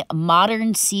company,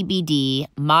 Modern CBD,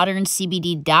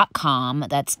 moderncbd.com,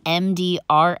 that's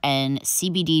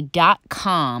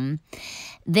MDRNCBD.com,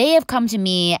 they have come to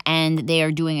me and they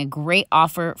are doing a great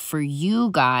offer for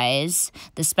you guys.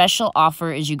 The special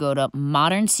offer is you go to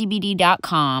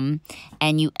moderncbd.com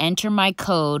and you enter my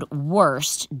code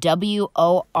WORST, WORST,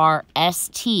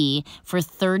 for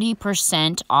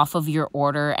 30% off of your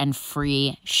order and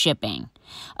free shipping.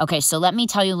 Okay, so let me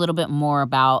tell you a little bit more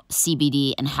about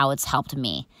CBD and how it's helped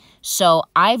me. So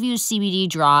I've used CBD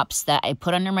drops that I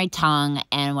put under my tongue,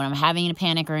 and when I'm having a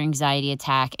panic or anxiety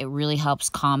attack, it really helps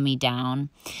calm me down.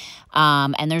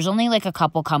 And there's only like a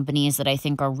couple companies that I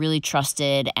think are really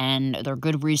trusted, and they're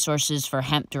good resources for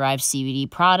hemp-derived CBD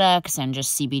products and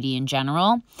just CBD in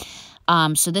general.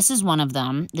 So this is one of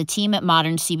them. The team at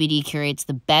Modern CBD curates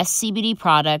the best CBD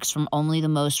products from only the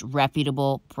most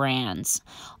reputable brands.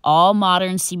 All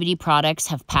Modern CBD products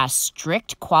have passed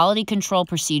strict quality control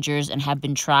procedures and have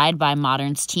been tried by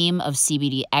Modern's team of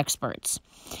CBD experts.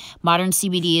 Modern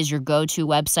CBD is your go-to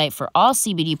website for all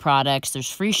CBD products. There's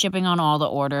free shipping on all the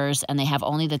orders, and they have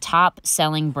only the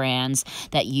top-selling brands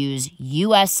that use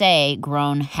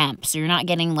USA-grown hemp. So you're not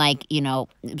getting, like,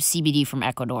 CBD from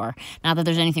Ecuador. Not that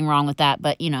there's anything wrong with that,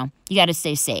 but, you got to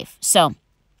stay safe. So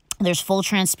there's full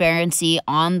transparency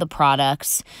on the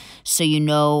products, so you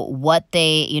know what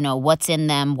what's in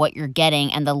them, what you're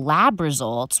getting, and the lab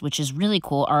results, which is really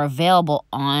cool, are available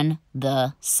on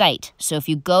the site. So if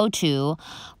you go to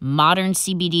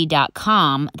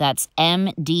moderncbd.com, that's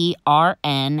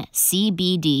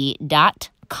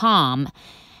MDRNCBD.com,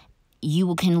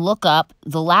 you can look up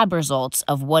the lab results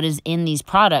of what is in these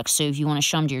products. So if you want to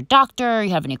show them to your doctor,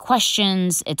 you have any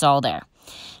questions, it's all there.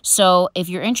 So if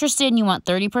you're interested and you want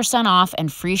 30% off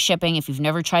and free shipping, if you've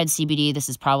never tried CBD, this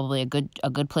is probably a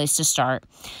good place to start.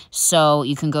 So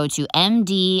you can go to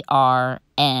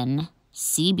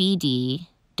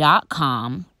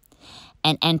MDRNCBD.com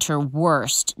and enter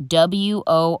WORST, WORST,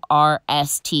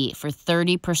 for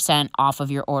 30% off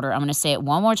of your order. I'm going to say it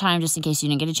one more time just in case you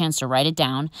didn't get a chance to write it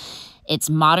down.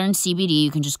 It's Modern CBD. You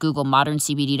can just Google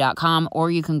moderncbd.com, or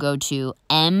you can go to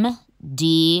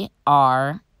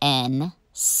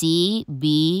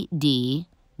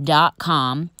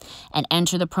MDRNCBD.com and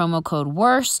enter the promo code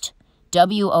WORST,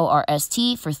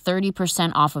 WORST, for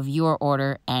 30% off of your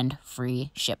order and free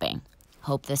shipping.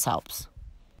 Hope this helps.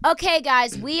 Okay,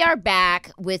 guys, we are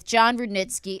back with Jon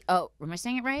Rudnitsky. Oh, am I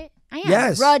saying it right? I am.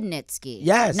 Yes. Rudnitsky.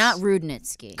 Yes. Not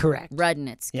Rudnitsky. Correct.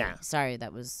 Rudnitsky. Yeah. Sorry,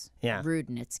 that was Yeah.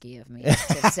 Rudnitsky of me to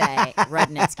say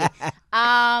Rudnitsky.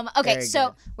 Okay, Very so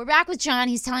good. we're back with Jon.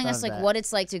 He's telling us Love that. what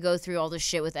it's like to go through all this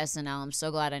shit with SNL. I'm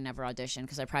so glad I never auditioned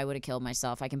because I probably would have killed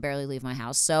myself. I can barely leave my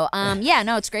house. So,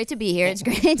 it's great to be here. It's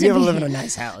great to be You live in here. a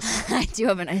nice house. I do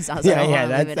have a nice house.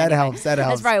 That helps. That That's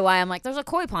helps. probably why I'm like, there's a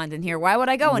koi pond in here. Why would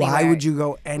I go anywhere? Why would you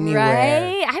go anywhere?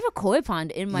 Right? I have a koi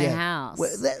pond in my Yeah. house.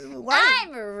 Why?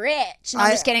 I'm rich. No,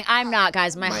 I'm just kidding. I'm not,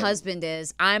 guys. My husband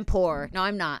is. I'm poor. No,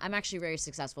 I'm not. I'm actually very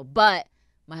successful, but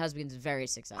my husband's very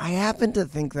successful. I happen to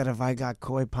think that if I got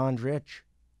koi pond rich,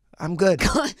 I'm good.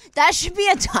 That should be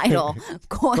a title.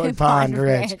 Koi pond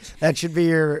rich. That should be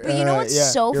your. But you know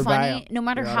what's so your funny? bio, No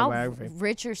matter your how autobiography.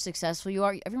 rich or successful you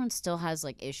are, everyone still has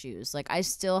like issues. Like I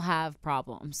still have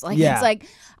problems. Like Yeah. it's like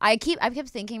I kept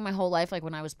thinking my whole life, like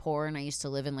when I was poor and I used to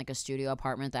live in like a studio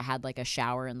apartment that had like a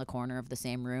shower in the corner of the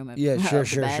same room. Yeah, sure,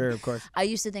 of the bed. of course. I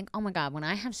used to think, oh my God, when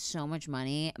I have so much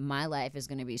money, my life is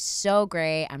going to be so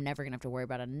great. I'm never going to have to worry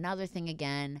about another thing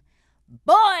again.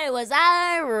 Boy, was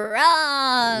I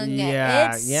wrong.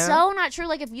 Yeah, It's yeah. so not true.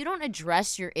 Like, if you don't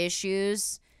address your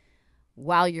issues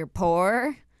while you're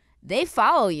poor, they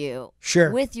follow you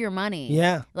Sure. with your money.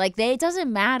 Yeah. Like, it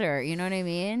doesn't matter. You know what I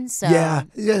mean? So Yeah.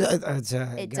 I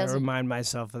gotta doesn't- remind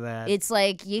myself of that. it's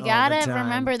like, you all got the to time.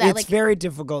 remember that. It's Like, very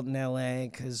difficult in LA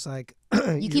because, like,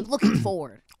 you keep looking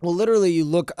forward. well, literally, you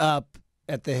look up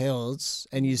at the hills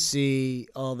and you see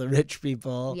all the rich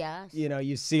people. Yes. You know,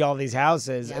 you see all these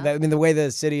houses. Yep. I mean, the way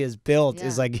the city is built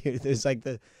is like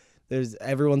there's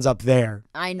everyone's up there.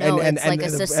 I know, it's like a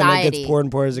society. And it gets poor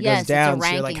and poor as it goes down. So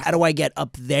you're like, ranking how do I get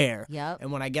up there? Yep.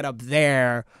 And when I get up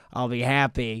there, I'll be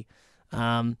happy.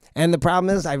 And the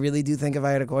problem is, I really do think if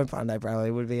I had a koi pond, I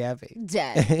probably would be happy.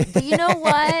 Dead. But you know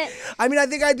what? I mean, I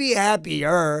think I'd be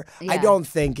happier. Yeah. I don't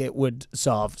think it would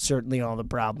solve certainly all the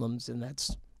problems, and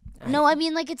that's... No, I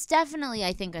mean, like, it's definitely,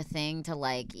 I think, a thing to,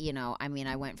 like, you know, I mean,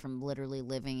 I went from literally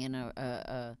living in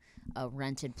a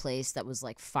rented place that was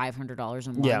like $500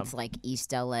 a month, like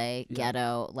East LA,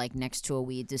 ghetto, like next to a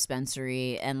weed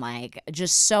dispensary, and like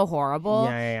just so horrible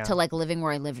to like living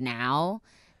where I live now.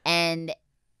 And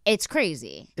it's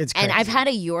crazy. It's crazy. And I've had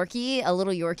a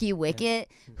little Yorkie Wicket,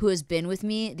 who has been with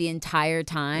me the entire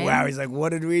time. Wow, he's like, what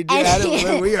did we do?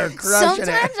 We are crushing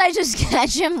Sometimes I just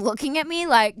catch him looking at me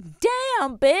like,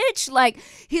 damn, bitch. Like,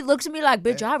 he looks at me like,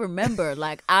 bitch, I remember.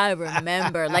 Like, I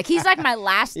remember. Like, he's like my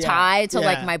last tie to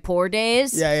like my poor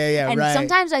days. Yeah, And right.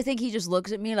 sometimes I think he just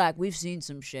looks at me like, we've seen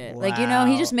some shit. Wow. Like, you know,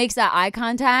 he just makes that eye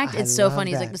contact. It's so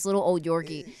funny. He's like this little old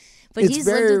Yorkie. But it's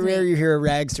very rare you hear a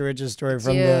rags to riches story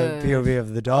from the POV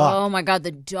of the dog. Oh my God,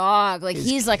 the dog! Like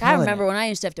he's like, I remember when I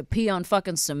used to have to pee on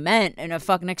fucking cement and a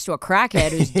fuck next to a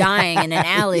crackhead who's dying in an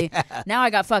alley. Now I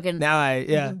got fucking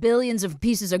billions of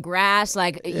pieces of grass,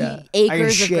 like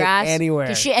acres of grass. Anywhere.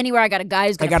 Can shit anywhere. I got a guy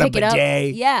who's gonna pick it up.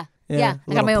 Yeah.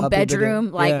 I got my own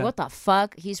bedroom. Like, what the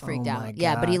fuck? He's freaked out.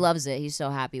 Yeah, but he loves it. He's so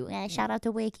happy. Shout out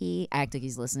to Wiki. I act like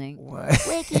he's listening. What?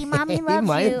 Wiki, mommy loves you. He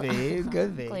might be. He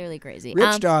could be. Clearly crazy.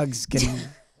 Rich dogs can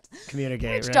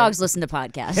communicate. Rich dogs listen to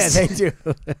podcasts. Yeah, they do.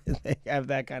 They have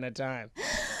that kind of time.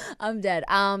 I'm dead.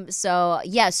 So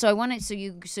I wanted. So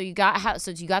you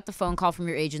got the phone call from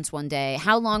your agents one day.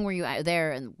 How long were you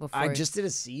there? And before I just did a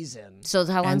season. So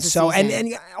how long's the season?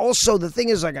 And also the thing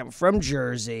is, like, I'm from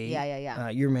Jersey. Yeah.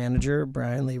 Your manager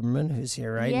Brian Lieberman, who's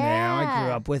here right now. I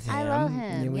grew up with him. I love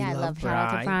him. I love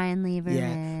shout out to Brian Lieberman.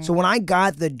 Yeah. So when I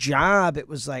got the job, it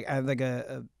was like I have like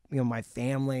a you know, my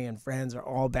family and friends are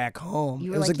all back home. It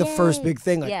was like the first big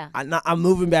thing. Like, I'm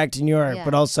moving back to New York,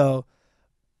 but also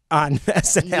on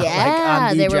SNL, like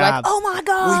on they were job. like, "Oh my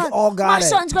God, we all got my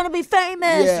son's gonna be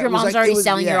famous." Yeah, your mom's already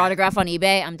selling your autograph on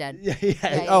eBay. I'm dead.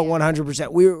 Oh,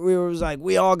 100%. We was like,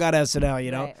 we all got SNL,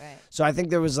 you know. Right. So I think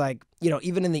there was like, you know,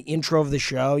 even in the intro of the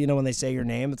show, you know, when they say your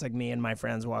name, it's like me and my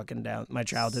friends walking down, my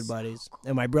childhood buddies,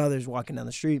 and my brothers walking down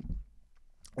the street.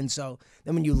 And so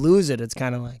then when you lose it, it's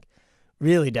kind of like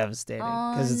really devastating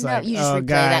because it's like, you just replay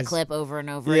that clip over and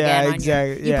over again.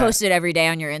 You post it every day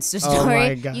on your Insta story. Oh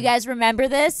my God. You guys remember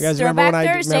this? Throwback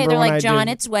Thursday. They're like, John,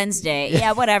 it's Wednesday.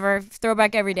 Yeah, whatever.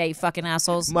 Throwback every day, you fucking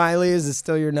assholes. Miley, is it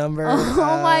still your number?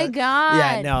 Oh my God.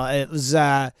 Yeah, no, it was.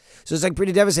 So it's like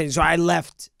pretty devastating. So I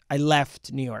left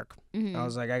New York. Mm-hmm. I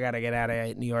was like, I gotta get out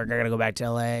of New York. I gotta go back to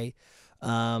LA,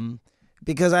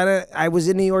 because I was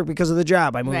in New York because of the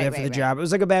job. I moved there for the job. It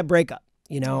was like a bad breakup.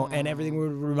 You know, and everything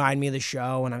would remind me of the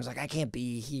show. And I was like, I can't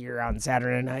be here on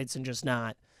Saturday nights and just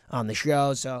not on the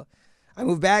show. So I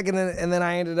moved back, and then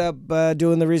I ended up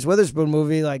doing the Reese Witherspoon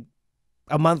movie like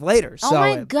a month later. Oh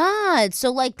my God.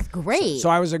 So like, great. So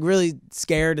I was like really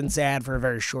scared and sad for a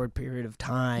very short period of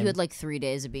time. You had like 3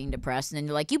 days of being depressed, and then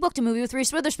you're like, you booked a movie with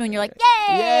Reese Witherspoon. You're like,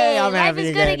 yay! Yay, I'm life happy is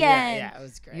again. Good again. Yeah, it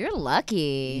was great. You're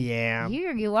lucky. Yeah.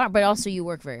 You are, but also you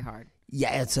work very hard.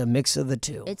 Yeah, it's a mix of the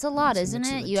two. It's a lot, isn't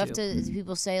it? You have to,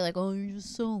 people say like, oh, you're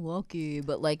just so lucky.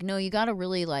 But like, no, you got to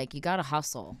really you got to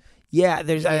hustle. Yeah,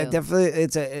 there's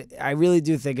definitely, I really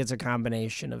do think it's a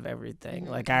combination of everything.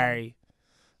 Like I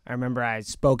remember I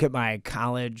spoke at my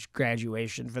college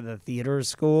graduation for the theater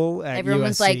school at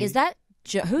Everyone's USC. like, is that,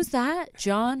 who's that?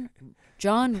 Jon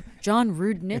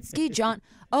Rudnitsky?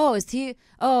 Oh, is he?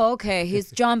 Oh, okay. He's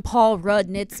John Paul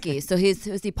Rudnitsky. So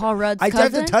is he Paul Rudd's cousin? I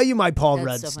have to tell you my Paul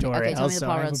Rudd so story. Okay, tell me the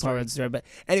Paul Rudd story. But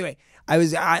anyway,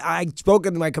 I spoke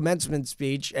in my commencement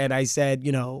speech, and I said,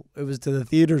 you know, it was to the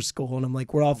theater school, and I'm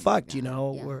like, we're all fucked, you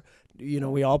know.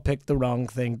 We all picked the wrong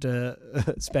thing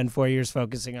to spend 4 years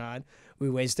focusing on. We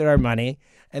wasted our money,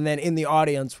 and then in the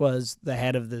audience was the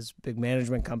head of this big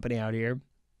management company out here,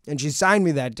 and she signed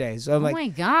me that day. So I'm like, my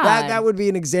God, that would be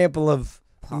an example of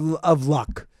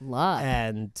luck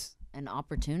and an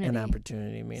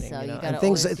opportunity. Meaning, so and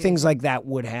things like that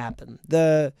would happen.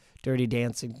 The Dirty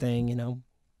Dancing thing, you know,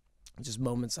 just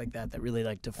moments like that really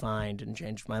like defined and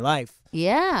changed my life.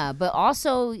 Yeah, but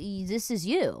also this is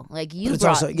you. Like you're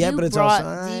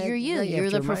you. You're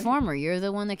the performer. You're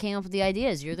the one that came up with the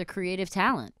ideas. You're the creative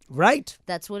talent. Right.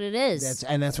 That's what it is.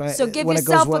 That's why. So give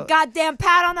yourself a goddamn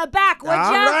pat on the back, would you?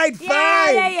 All right, fine.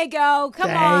 Yeah, there you go.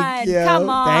 Come on.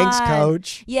 Thanks,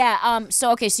 Coach. Yeah.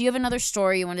 So you have another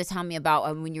story you wanted to tell me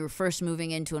about when you were first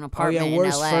moving into an apartment in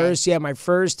LA. My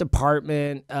first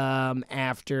apartment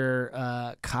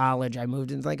after college. I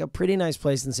moved into like a pretty nice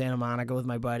place in Santa Monica with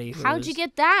my buddy. How'd you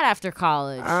get that after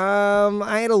college?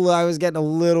 I was getting a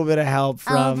little bit of help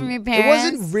from your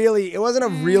parents. It wasn't a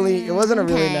really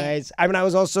nice. I mean, I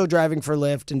was also driving for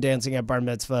Lyft and dancing at bar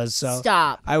mitzvahs. So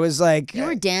stop. I was like, you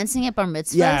were dancing at bar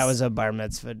mitzvahs? Yeah, I was a bar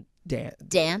mitzvah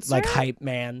dancer, like hype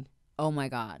man. Oh my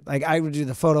God! Like I would do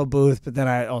the photo booth, but then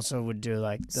I also would do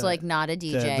like not a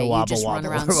DJ. The wobble, you just run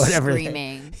around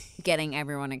screaming, getting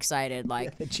everyone excited.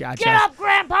 Like, get up,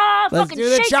 Grandpa! Let's do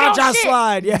the cha-cha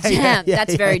slide. Yeah,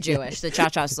 that's very Jewish. The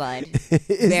cha-cha slide,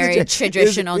 very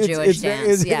traditional Jewish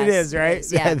dance. It is, right?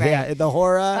 Yeah, the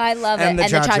hora. I love it, and the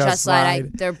cha-cha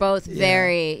slide. They're both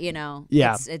very,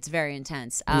 it's very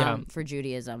intense for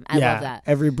Judaism. I love that.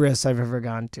 Every bris I've ever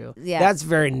gone to. Yeah, that's a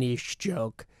very niche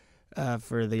joke.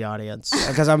 For the audience,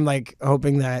 because I'm like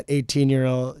hoping that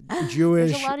 18-year-old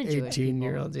Jewish, there's a lot of Jewish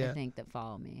 18-year-olds, I think that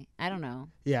follow me. I don't know.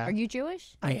 Yeah, are you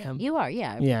Jewish? I am. You are,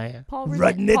 yeah. Yeah. Paul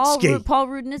Rudnitsky. Paul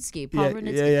Rudnitsky.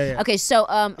 Yeah. Okay, so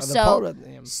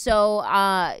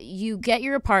you get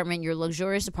your apartment, your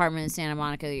luxurious apartment in Santa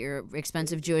Monica that your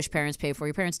expensive Jewish parents pay for.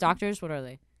 Your parents doctors? What are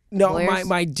they? No, my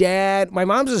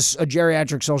mom's a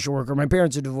geriatric social worker. My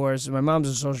parents are divorced. My mom's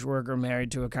a social worker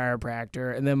married to a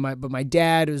chiropractor. And then my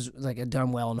dad was like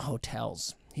done well in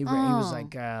hotels. He was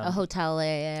like a hotel.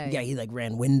 Yeah, he like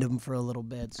ran Wyndham for a little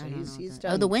bit. So he's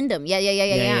done. Oh, the Wyndham.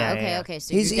 Yeah. Okay.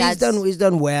 So he's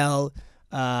done well.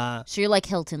 So you're like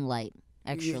Hilton Light.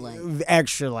 Extra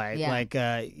light. Yeah. Like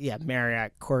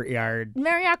Marriott Courtyard.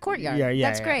 Yeah.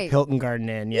 That's great. Hilton Garden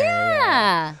Inn.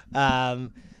 Yeah.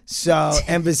 So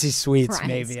Embassy Suites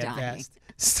maybe at best.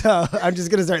 So I'm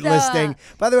just gonna start listing.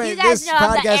 By the way, this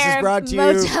podcast is brought to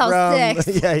you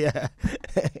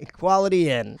from Quality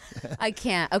Inn. I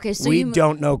can't. Okay, so we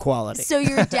don't know quality. So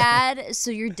your dad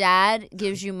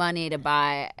gives you money to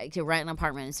rent an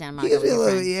apartment in Santa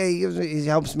Monica. He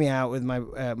helps me out with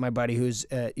my buddy who's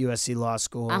at USC Law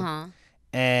School.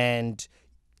 And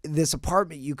this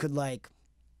apartment you could like,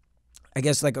 I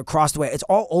guess like across the way. It's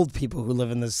all old people who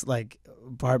live in this like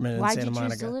apartment in Santa Monica. Why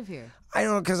did you choose to live here? I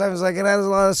don't know, because I was like, it has a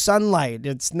lot of sunlight.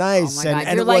 It's nice. Oh my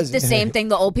God. You're like the same thing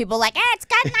the old people like, it's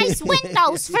got nice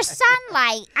windows for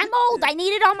sunlight. I'm old. I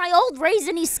needed all my old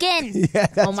raisiny skin.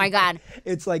 Oh my God.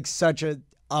 It's like such a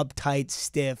uptight,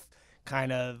 stiff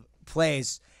kind of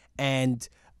place. And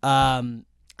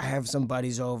I have some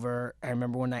buddies over. I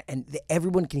remember one night, and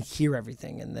everyone can hear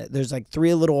everything. And there's like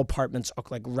 3 little apartments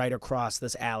like right across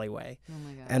this alleyway. Oh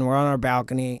my God. And we're on our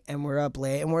balcony, and we're up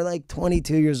late, and we're like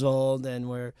 22 years old, and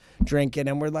we're drinking,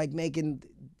 and we're like making,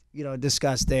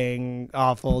 disgusting,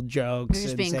 awful jokes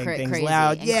and saying things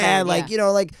loud. Yeah, it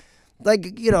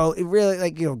really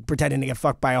like pretending to get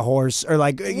fucked by a horse or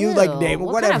like you like name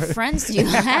what whatever. What kind of friends do you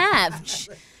have?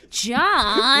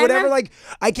 John. Whatever, like,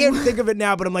 I can't think of it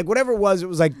now, but I'm like, whatever it was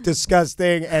like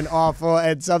disgusting and awful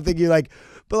and something you like,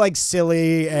 but like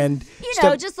silly and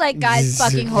just like guys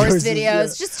fucking horse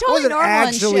videos, just totally normal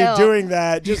and chill. I wasn't actually doing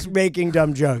that, just making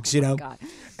dumb jokes, God.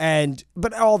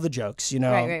 But all the jokes,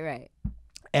 Right.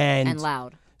 And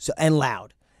loud. And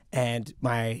loud. And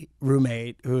my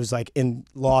roommate, who's like in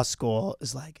law school,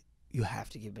 is like, you have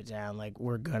to keep it down. Like,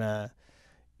 we're gonna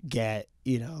get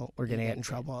in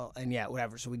trouble, and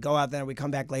whatever. So we go out there, we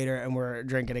come back later, and we're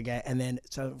drinking again. And then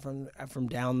so from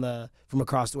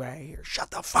across the way, I hear,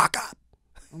 "Shut the fuck up!"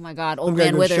 Oh my God, old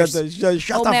man Withers.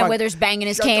 Old man Withers banging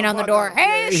his cane on the door.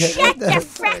 Hey, shut the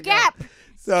fuck up,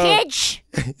 kids!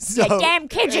 You damn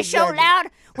kids are so loud.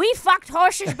 We fucked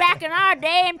horses back in our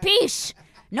day in peace.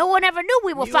 No one ever knew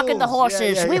we were fucking the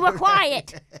horses. We were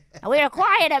quiet. We were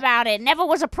quiet about it. Never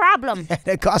was a problem.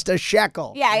 It cost a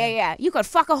shekel. Yeah. You could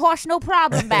fuck a horse, no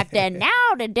problem back then. Now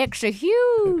the dicks are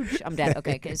huge. I'm dead.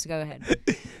 Okay, so go ahead.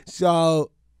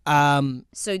 So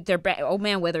they're old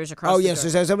man Withers across the door.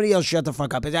 So somebody else shut the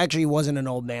fuck up. It actually wasn't an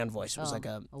old man voice. It was like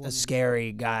a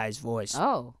scary guy's voice.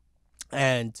 Oh.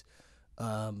 And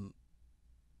I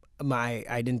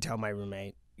didn't tell my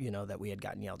roommate, that we had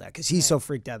gotten yelled at, because he's so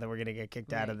freaked out that we're gonna get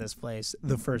kicked out of this place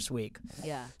the first week.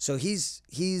 Yeah. So he's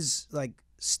like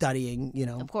studying,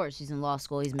 Of course, he's in law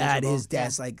school. He's miserable. At his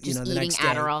desk, like just the eating next day.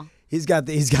 Adderall. He's got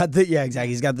the yeah, exactly.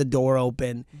 He's got the door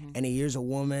open, and he hears a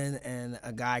woman and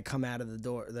a guy come out of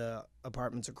the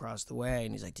apartments across the way,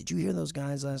 and he's like, "Did you hear those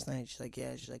guys last night?" She's like,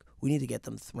 "Yeah." She's like, "We need to get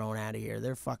them thrown out of here.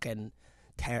 They're fucking,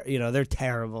 they're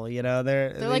terrible.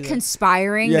 They're like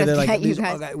conspiring. Yeah, to they're get like, you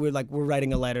guys. we're we're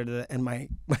writing a letter to and my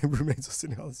roommate's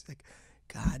listening. I was like,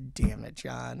 "God damn it,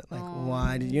 John! Like,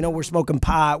 why? We're smoking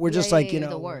pot. We're just like,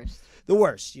 the worst. The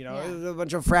worst. A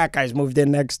bunch of frat guys moved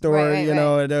in next door. At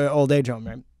an old age home,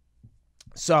 right?"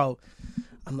 So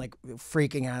I'm like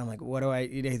freaking out. I'm like, what do I?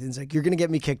 Nathan's like, "You're gonna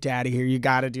get me kicked out of here. You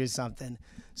got to do something."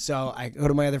 So I go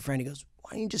to my other friend. He goes, "Why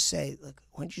don't you just say, look,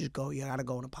 why don't you just go? You got to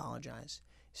go and apologize.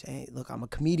 Say, hey, look, I'm a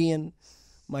comedian.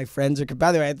 My friends are."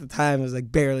 By the way, at the time, I was like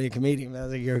barely a comedian. I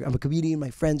was like, I'm a comedian.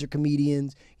 My friends are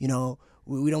comedians.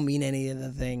 We don't mean any of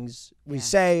the things we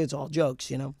say. It's all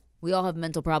jokes. We all have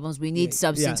mental problems. We need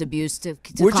substance abuse to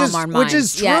calm our minds. Which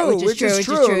is true. Which is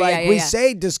true. Like we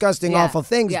say disgusting, awful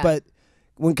things, but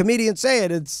when comedians say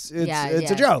it, it's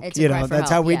a joke. It's that's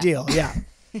how we deal. Yeah,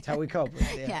 that's how we cope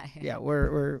with it. Yeah.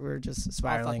 We're just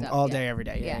spiraling all day, every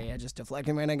day. Yeah. Just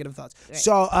deflecting my negative thoughts.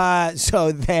 Right.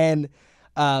 So then,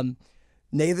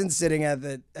 Nathan's sitting at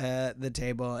the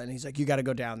table, and he's like, "You got to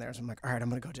go down there." So I'm like, "All right, I'm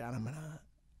gonna go down.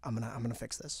 I'm gonna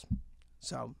fix this."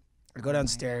 So I go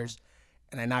downstairs.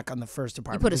 And I knock on the first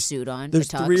apartment. You put a suit on.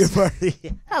 There's 3 apartments.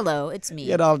 Hello, it's me.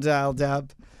 Get all dialed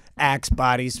up. Axe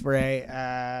body spray.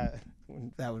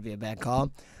 That would be a bad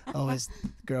call. Always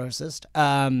grossest.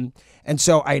 And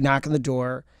so I knock on the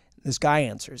door. This guy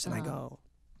answers, and I go,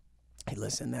 "Hey,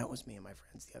 listen, that was me and my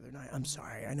friends the other night. I'm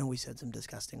sorry. I know we said some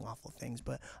disgusting, awful things,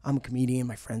 but I'm a comedian.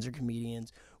 My friends are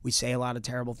comedians. We say a lot of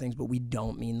terrible things, but we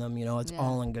don't mean them. It's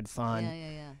all in good fun."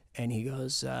 Yeah. And he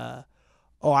goes,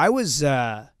 I was...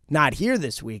 not here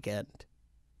this weekend.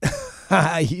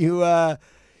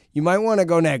 You might want to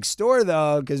go next door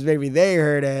though, because maybe they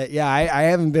heard it. Yeah, I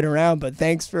haven't been around, but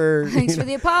thanks for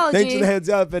the apology. Thanks for the heads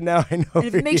up, and now I know. And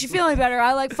if it makes you feel any better,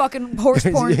 I like fucking horse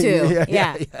porn too.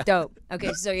 Yeah, dope.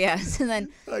 Okay, so then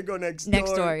I go next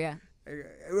door. Yeah.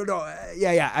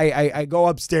 I go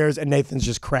upstairs and Nathan's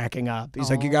just cracking up. He's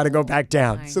like, "You got to go back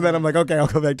down." So then I'm like, "Okay, I'll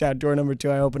go back down." Door number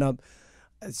 2, I open up.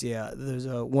 I see there's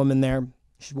a woman there.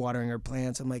 She's watering her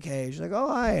plants. I'm like, "Hey." She's like, "Oh,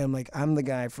 hi." I'm like, "I'm the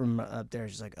guy from up there."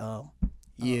 She's like, "Oh,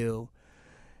 you."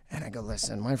 And I go,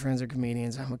 "Listen, my friends are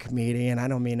comedians. I'm a comedian. I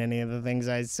don't mean any of the things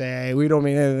I say. We don't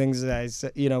mean any of the things that I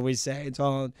say. We say. It's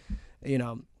all,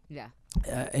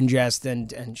 in jest."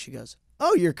 And she goes,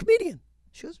 "Oh, you're a comedian."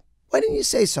 She goes, "Why didn't you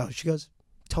say so?" She goes,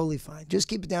 "Totally fine. Just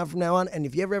keep it down from now on. And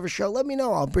if you ever have a show, let me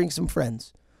know. I'll bring some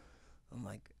friends." I'm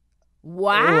like,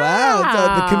 Wow.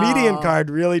 So the comedian card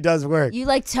really does work. You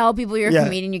tell people you're a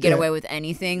comedian, you get away with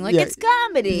anything. It's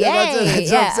comedy. Yeah, hey.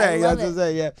 That's what I'm saying. That's what I'm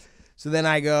saying. Yeah. So then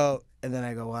I go,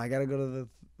 well, I got to go to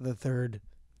the third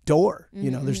door.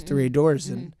 There's 3 doors,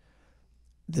 and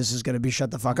this is going to be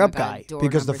shut the fuck up guy.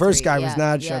 Because the first guy was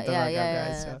not shut the fuck up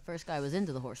guy. So. The first guy was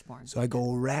into the horse porn. So I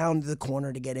go around the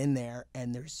corner to get in there,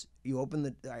 and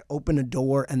I open a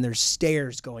door, and there's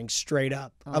stairs going straight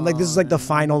up. I'm like, this is like the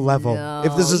final level. No.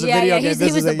 If this is a video game,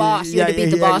 he was the boss. You had to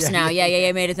beat the boss now. Yeah.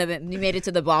 You made it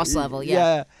to the boss level.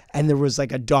 Yeah. And there was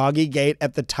like a doggy gate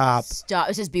at the top. Stop.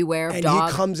 It says beware of and dog.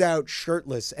 He comes out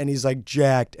shirtless, and he's like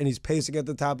jacked, and he's pacing at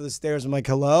the top of the stairs. I'm like,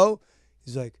 "Hello?"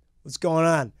 He's like, "What's going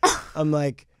on?" I'm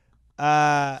like,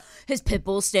 His pit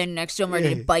bull's standing next to him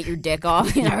ready to bite your dick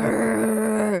off.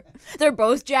 They're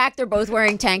both jacked. They're both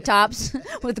wearing tank tops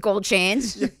with gold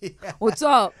chains. What's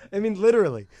up? I mean,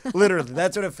 literally.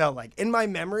 That's what it felt like. In my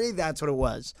memory, that's what it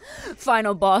was.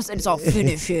 Final boss, and it's all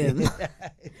finish him.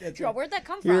 Where'd that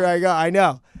come from? Here I go. I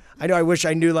know. I wish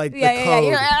I knew the code.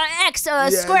 You're X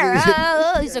square.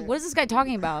 He's like, what is this guy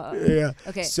talking about? Yeah.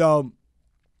 Okay. So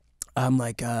I'm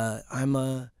like, I'm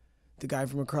the guy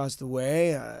from across the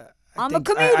way. I'm a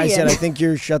comedian. I said, "I think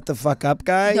you're shut the fuck up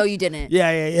guy." No, you didn't.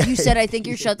 Yeah. You said, "I think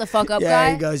you're shut the fuck up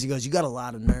guy." He goes, "You got a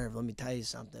lot of nerve. Let me tell you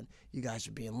something. You guys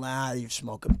are being loud. You're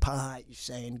smoking pot. You're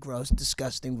saying gross,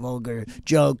 disgusting, vulgar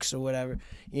jokes or whatever,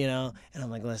 And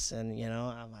I'm like, "Listen,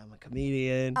 I'm a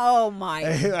comedian." Oh my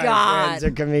God. My friends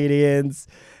are comedians,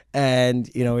 and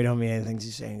we don't mean anything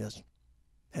you say. And he goes,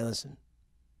 "Hey, listen.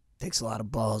 Takes a lot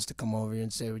of balls to come over here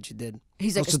and say what you did."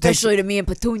 He's like, especially to me and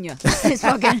Petunia. His pit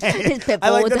bull. I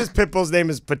like that his pit bull's name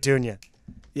is Petunia.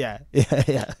 Yeah.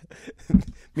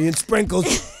 Me and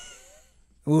Sprinkles.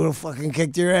 We would have fucking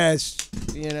kicked your ass,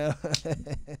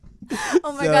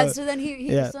 Oh my God. So then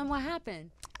so then what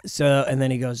happened? So, and then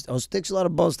he goes, "Oh, it takes a lot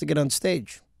of balls to get on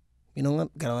stage. You know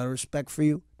what? Got a lot of respect for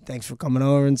you. Thanks for coming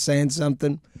over and saying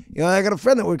something. I got a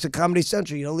friend that works at Comedy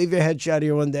Central. Leave your headshot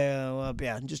here one day.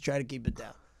 Just try to keep it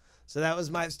down." So that was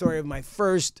my story of my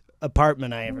first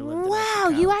apartment I ever lived in. Wow,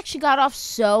 you actually got off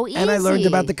so easy. And I learned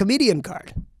about the comedian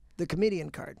card. The comedian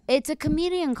card. It's a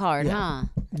comedian card, huh?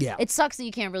 Yeah. It sucks that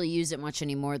you can't really use it much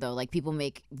anymore, though. Like, people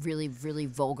make really, really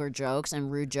vulgar jokes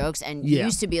and rude jokes, and it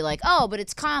used to be like, oh, but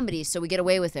it's comedy, so we get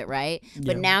away with it, right?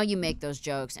 But now you make those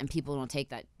jokes, and people don't take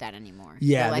that anymore.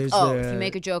 Yeah. They're like, oh, if you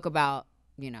make a joke about,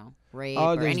 rape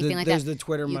or anything like that, there's the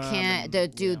Twitter you mob. Can't.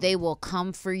 They will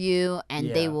come for you,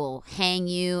 and they will hang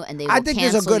you, and they will cancel you. I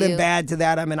think there's a good and bad to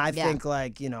that. I mean, I think,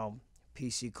 like,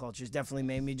 PC culture's definitely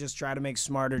made me just try to make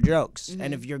smarter jokes. Mm-hmm.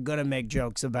 And if you're going to make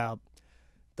jokes about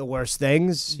the worst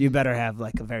things, you better have,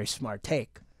 like, a very smart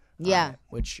take. Yeah.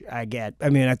 Which I get. I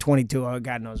mean, at 22,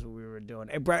 God knows what we were doing.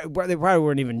 They probably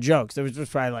weren't even jokes. They was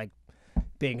just probably, like,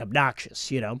 being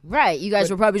obnoxious, Right. You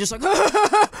guys were probably just like,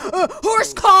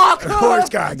 horse cock! Horse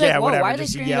cock, like, yeah, whatever. Why are they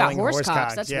just screaming about horse cocks?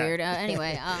 cocks? That's weird.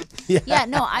 Anyway, yeah.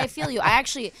 No, I feel you.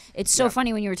 It's so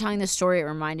funny when you were telling this story. It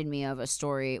reminded me of a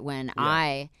story when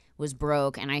I was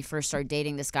broke and I first started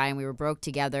dating this guy, and we were broke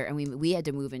together, and we had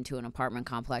to move into an apartment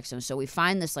complex, and so we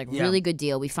find this really good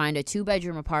deal. We find a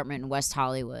 2-bedroom apartment in West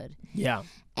Hollywood. Yeah.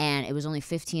 And it was only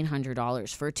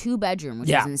 $1,500 for a 2-bedroom, which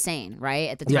is insane, right?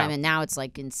 At the time, and now it's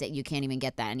like insane. You can't even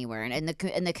get that anywhere. And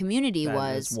the community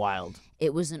was wild.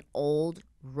 It was an old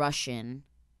Russian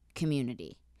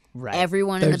community. Right.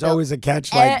 Everyone There's always a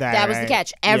catch like that. That was the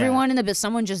catch. Everyone in the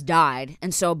someone just died,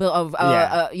 and so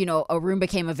a room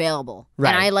became available.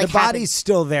 Right. And I the body's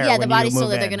still there. Yeah, the body's still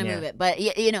there. In, They're gonna move it, but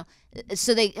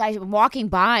so I'm walking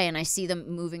by and I see them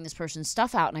moving this person's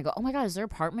stuff out, and I go, "Oh my God, is their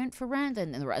apartment for rent?"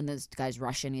 And this guy's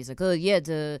Russian. He's like, "Oh yeah,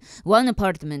 the one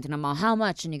apartment." And I'm all, "How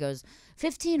much?" And he goes,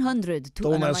 $1,500.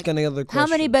 Don't ask any other questions.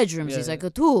 How many bedrooms? He's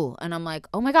like, 2. And I'm like,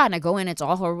 "Oh my God!" And I go in. It's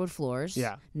all hardwood floors.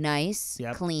 Yeah. Nice,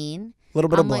 clean. A little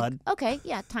bit of blood. Like, okay,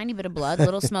 yeah, tiny bit of blood.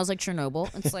 Little smells like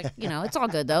Chernobyl. It's like, it's all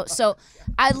good though. So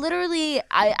I literally,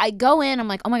 I go in. I'm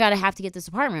like, oh my God, I have to get this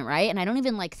apartment, right? And I don't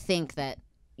even think that,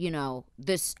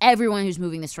 everyone who's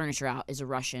moving this furniture out is a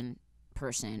Russian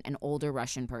person, an older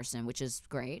Russian person, which is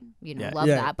great. Love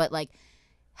that. But like,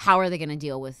 how are they going to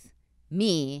deal with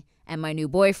me and my new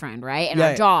boyfriend, right? And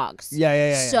our dogs.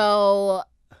 Yeah. So.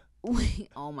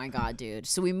 Oh my God, dude.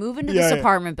 So we move into this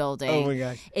apartment building. Oh my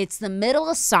God. It's the middle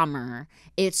of summer.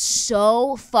 It's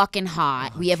so fucking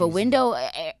hot. We have a window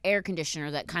air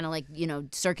conditioner that kind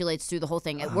of circulates through the whole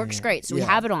thing. It works great. So we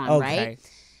have it on, right?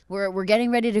 We're getting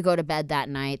ready to go to bed that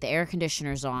night. The air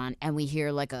conditioner's on, and we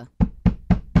hear like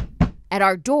at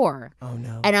our door. Oh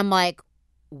no. And I'm like,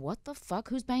 what the fuck?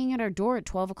 Who's banging at our door at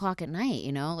 12 o'clock at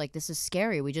night? Like, this is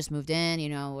scary. We just moved in,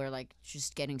 we're like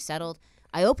just getting settled.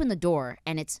 I open the door,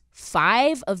 and it's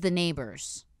 5 of the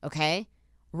neighbors, okay?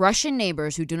 Russian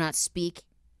neighbors who do not speak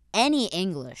any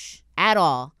English at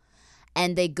all.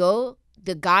 And the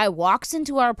guy walks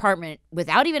into our apartment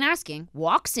without even asking,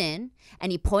 walks in,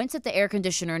 and he points at the air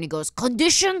conditioner, and he goes,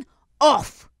 "Condition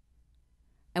off."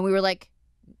 And we were like,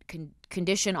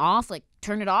 condition off? Like,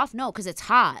 turn it off? No, because it's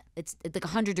hot. It's like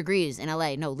 100 degrees in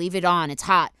LA. No, leave it on. It's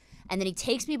hot. And then he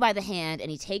takes me by the hand, and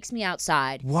he takes me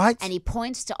outside. What? And he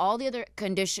points to all the other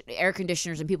air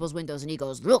conditioners in people's windows, and he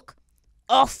goes, "Look,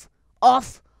 off,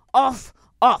 off, off,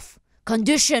 off.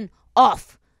 Condition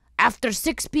off. After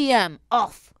 6 p.m.,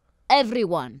 off.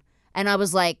 Everyone." And I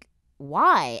was like,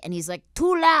 why? And he's like,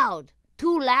 too loud,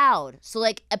 too loud. So,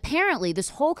 like, apparently this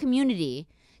whole community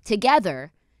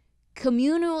together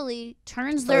communally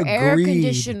turns their air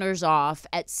conditioners off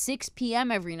at 6 p.m.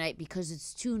 every night because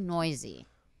it's too noisy.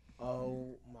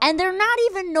 Oh, and they're not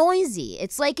even noisy.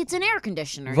 It's like it's an air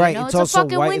conditioner, right? It's also a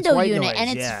fucking window unit, noise.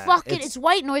 and it's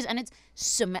white noise, and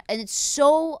it's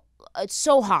so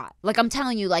hot. Like, I'm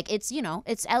telling you, like, it's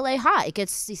it's LA hot.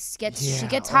 She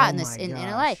gets hot in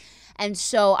LA, and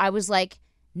so I was like,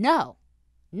 no,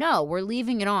 we're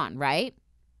leaving it on, right?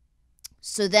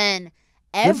 So then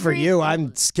good for you.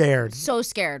 I'm scared. So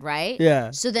scared, right? Yeah.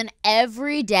 So then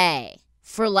every day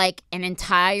for like an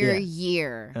entire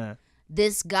year.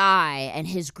 This guy and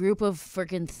his group of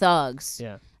freaking thugs,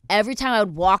 every time I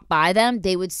would walk by them,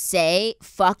 they would say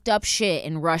fucked up shit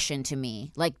in Russian to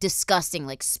me. Like, disgusting,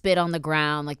 like spit on the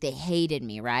ground. Like, they hated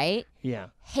me, right? Yeah.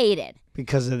 Hated.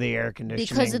 Because of the air conditioning.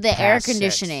 Because of the air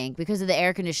conditioning. Because of the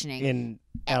air conditioning. In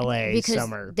LA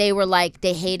summer. They were like,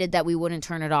 they hated that we wouldn't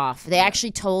turn it off. They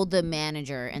actually told the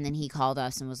manager, and then he called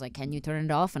us and was like, "Can you turn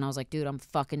it off?" And I was like, "Dude,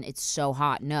 it's so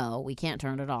hot. No, we can't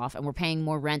turn it off. And we're paying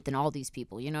more rent than all these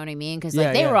people." You know what I mean? Because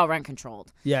they were all rent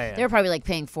controlled. Yeah. They were probably like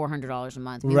paying $400 a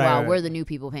month. Meanwhile, we're the new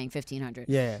people paying $1,500.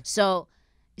 Yeah. So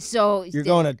you're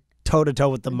going toe-to-toe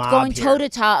with the mob going here.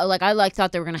 toe-to-toe, like, I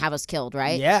thought they were going to have us killed,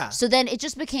 right? Yeah. So then it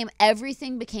just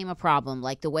everything became a problem.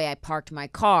 Like, the way I parked my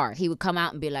car, he would come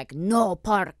out and be like, "No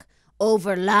park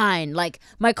over line. Like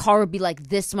my car would be like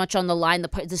this much on the line.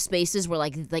 The spaces were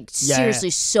like seriously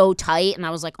so tight, and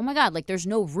I was like, oh my god, like there's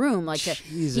no room. Like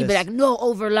he'd be like, no,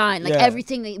 over line. Like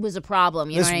everything was a problem.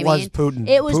 You know what I mean? This was Putin.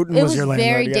 It was your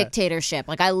very landlord, dictatorship.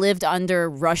 Like I lived under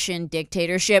Russian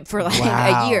dictatorship for like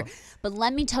a year. But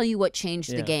let me tell you what changed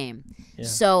the game. Yeah.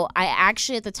 So I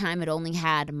actually at the time had only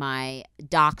had my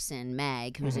dachshund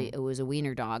Meg, who was a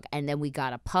wiener dog, and then we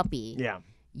got a puppy,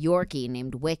 Yorkie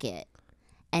named Wicket,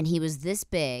 and he was this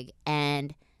big,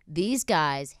 and these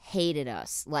guys hated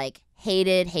us, like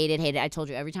hated. I told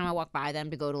you every time I walked by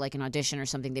them to go to like an audition or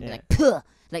something, they'd be like, puh,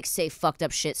 like say fucked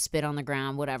up shit, spit on the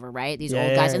ground, whatever, right? These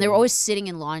old guys, and they were always sitting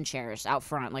in lawn chairs out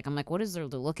front. Like I'm like, what is there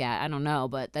to look at? I don't know,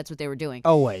 but that's what they were doing.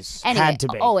 Always anyway, had to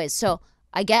be. Always. So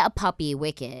I get a puppy,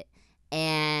 Wicket,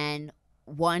 and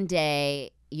one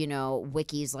day, you know,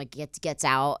 Wicky's like gets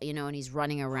out, you know, and he's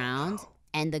running around,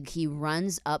 and he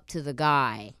runs up to the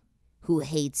guy who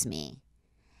hates me,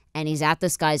 and he's at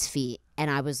this guy's feet, and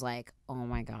I was like, oh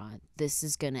my god,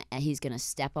 he's gonna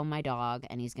step on my dog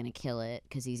and he's gonna kill it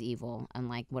because he's evil and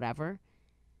like whatever.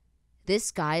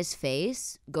 This guy's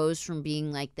face goes from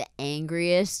being like the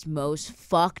angriest, most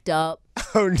fucked up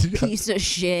piece of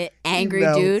shit, angry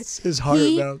dude. His heart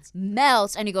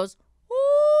melts, and he goes,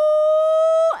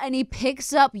 ooh, and he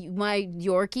picks up my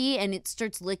Yorkie, and it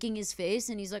starts licking his face,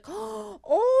 and he's like, oh,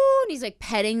 and he's like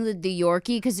petting the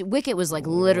Yorkie, because Wicket was like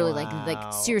literally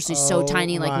like seriously so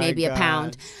tiny, like maybe a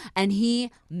pound, and he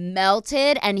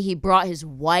melted, and he brought his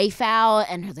wife out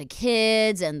and the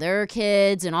kids and their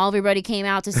kids, and everybody came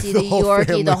out to see the Yorkie,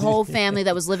 family. The whole family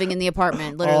that was living in the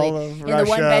apartment, literally in the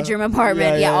 1-bedroom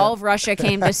apartment. All of Russia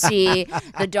came to see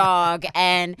the dog,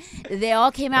 and they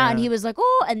all came out, and he was like,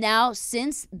 oh, and now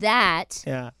since that,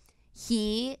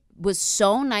 he was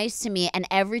so nice to me, and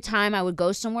every time I would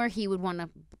go somewhere, he would want to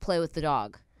play with the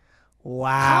dog. Wow.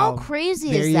 How crazy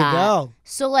is that? There you go.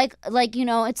 So like you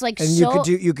know, it's like, and so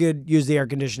you could use the air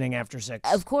conditioning after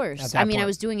 6. Of course. I mean, I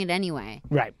was doing it anyway.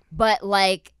 Right. But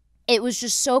like it was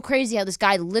just so crazy how this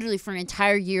guy literally for an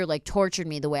entire year like tortured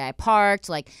me, the way I parked,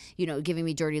 like, you know, giving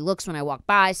me dirty looks when I walked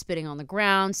by, spitting on the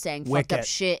ground, saying fucked up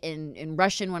shit in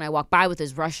Russian when I walked by with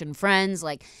his Russian friends,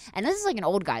 like, and this is like an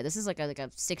old guy. This is like a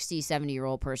 60,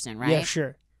 70-year-old person, right? Yeah,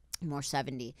 sure. More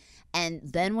 70. And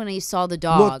then when he saw the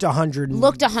dog, looked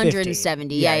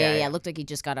 170. Yeah. Looked like he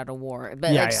just got out of war.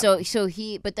 But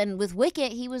but then with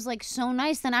Wicket, he was like so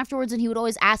nice then afterwards, and he would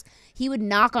always ask, he would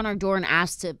knock on our door and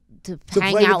ask to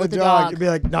hang out with the dog. You'd be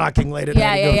like knocking late at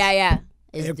night. Yeah.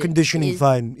 Air conditioning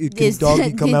fine. Can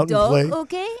doggy come out and play?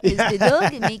 Okay. Is the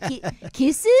dog make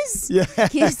kisses? Yeah.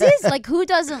 Kisses? Like, who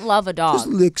doesn't love a dog? Just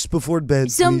licks before bed,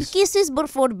 Some please. kisses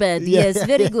before bed. Yes,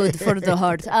 very good for the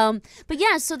heart. But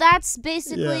yeah, so that's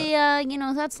basically, you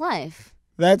know, that's life.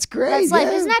 That's great. That's life.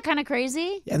 Isn't that kind of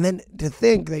crazy? And then to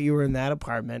think that you were in that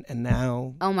apartment and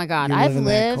now. Oh my God, I've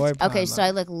lived. Okay, so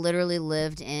I like literally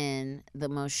lived in the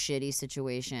most shitty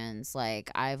situations.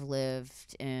 Like I've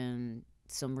lived in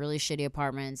some really shitty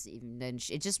apartments. Even then,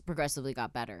 it just progressively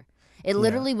got better. It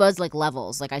literally was like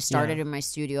levels. Like I started in my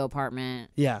studio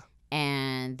apartment. Yeah.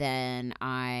 And then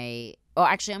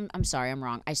actually, I'm sorry, I'm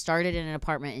wrong. I started in an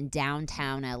apartment in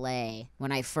downtown LA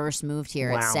when I first moved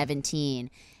here at 17.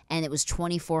 And it was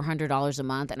 $2,400 a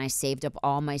month, and I saved up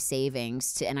all my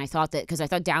savings and I thought that, because I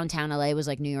thought downtown LA was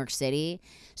like New York City,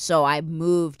 so I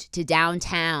moved to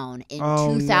downtown in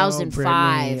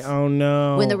 2005. No, oh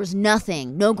no! When there was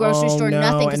nothing, no grocery store,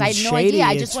 nothing, because I had no idea.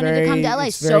 I just wanted to come to LA.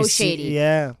 So shady.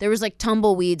 Yeah, there was like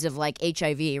tumbleweeds of like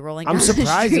HIV rolling. I'm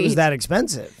surprised it was that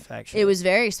expensive. Actually, it was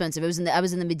very expensive. It was I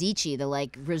was in the Medici, the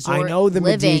like resort. I know the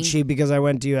living. Medici because I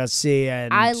went to USC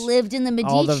and I lived in the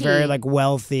Medici. All the very like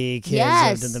wealthy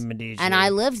kids lived in the Medici. And I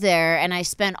lived there, and I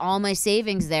spent all my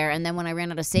savings there. And then when I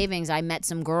ran out of savings, I met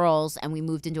some girls, and we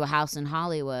moved into a house in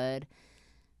Hollywood.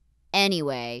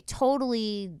 Anyway,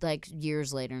 totally like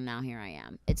years later, now here I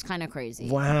am. It's kind of crazy.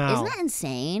 Wow. Isn't that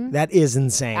insane? That is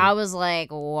insane. I was like,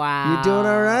 wow. You're doing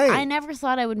all right. I never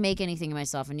thought I would make anything of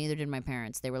myself, and neither did my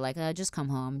parents. They were like, just come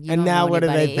home. You and don't now know what do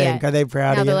anybody. they think? Are they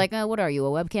proud of you? Now they're like, what are you,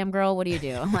 a webcam girl? What do you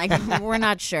do? I'm like, we're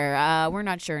not sure. We're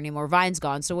not sure anymore. Vine's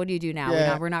gone, so what do you do now?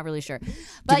 Yeah. We're not really sure.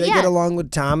 But do they get along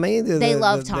with Tommy? They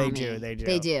love Tommy. They do.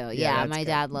 They do. Yeah, my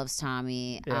dad loves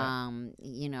Tommy. Yeah.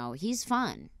 You know, he's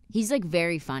fun. He's like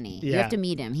very funny. Yeah. You have to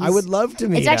meet him. I would love to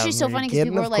meet him. It's actually so funny because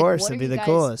people are like, course, what it'd are be you the guys?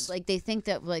 Coolest. Like they think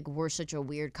that like we're such a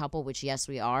weird couple, which yes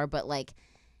we are, but like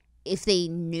if they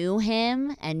knew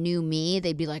him and knew me,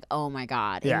 they'd be like, oh my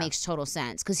God, it makes total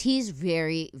sense. Because he's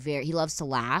very, he loves to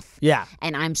laugh. Yeah.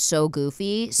 And I'm so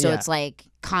goofy. So it's like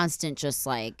constant just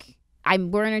like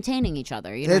we're entertaining each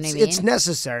other. You know what I mean? It's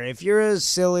necessary. If you're a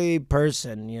silly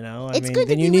person, you know, It's good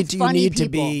to then be you with funny need to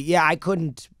be. people. Yeah, I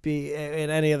couldn't be in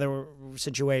any other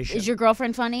situation. Is your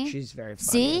girlfriend funny? She's very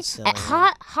funny. See,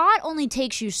 hot only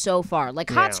takes you so far. Like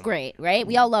hot's great, right?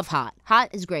 We all love hot. Hot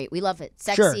is great. We love it.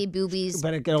 Sexy, boobies,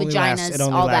 but it only vaginas, lasts,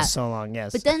 all that. So long.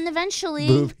 Yes. But then eventually,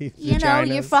 Boobies, you know,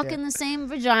 vaginas, you're fucking the same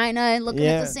vagina and looking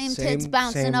at the same tits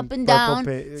bouncing up and down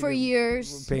for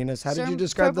years. Penis. How did you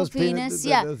describe those penis?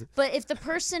 Yeah. But if the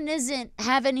person isn't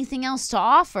have anything else to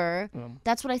offer,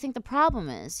 that's what I think the problem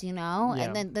is. You know,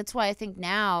 and then that's why I think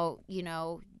now, you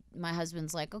know, my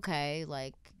husband's like, okay,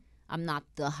 like. I'm not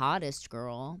the hottest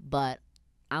girl, but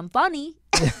I'm funny.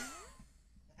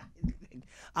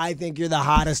 I think you're the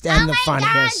hottest and the funniest.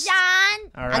 Oh my God,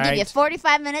 John! All right. I'll give you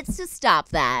 45 minutes to stop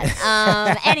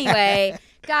that. Anyway,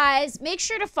 guys, make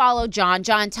sure to follow Jon.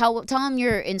 Jon, tell him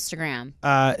your Instagram.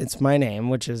 It's my name,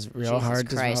 which is real hard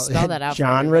to spell. Spell that out.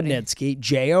 Jon Rudnitsky.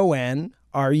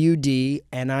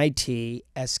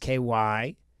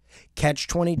 JonRudnitsky. Catch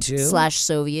 22 /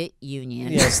 Soviet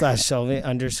Union. Yeah, / Soviet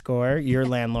 _ your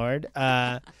landlord.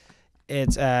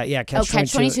 It's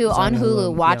Catch 22 on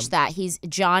Hulu. Watch that.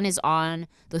 Jon is on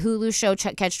the Hulu show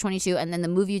Catch 22, and then the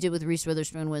movie you did with Reese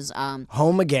Witherspoon was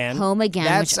Home Again.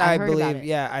 That's, which I believe.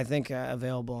 Yeah, I think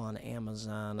available on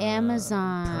Amazon.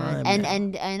 Prime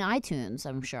and iTunes,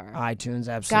 I'm sure. iTunes,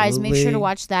 absolutely. Guys, make sure to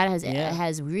watch that. It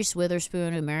has Reese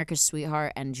Witherspoon, America's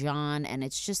Sweetheart, and Jon, and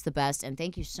it's just the best. And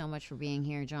thank you so much for being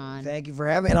here, Jon. Thank you for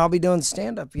having me. And I'll be doing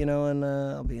stand up, you know, and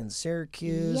I'll be in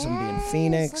Syracuse. I'll be in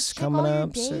Phoenix coming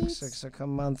up. So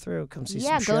come on through. Come see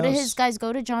some shows.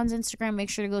 Go to Jon's Instagram. Make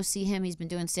sure to go see him. He's been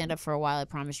doing stand up for a while. I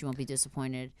promise you won't be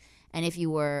disappointed. And if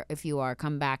you are,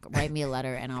 come back, write me a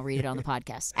letter, and I'll read it on the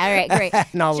podcast. All right, great.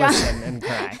 And I'll listen and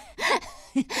cry.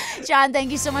 Jon,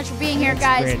 thank you so much for being here,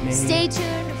 guys. Brittany. Stay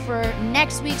tuned for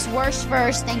next week's Worst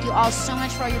First. Thank you all so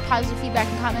much for all your positive feedback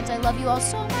and comments. I love you all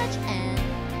so much, and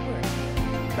we're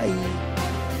Bye.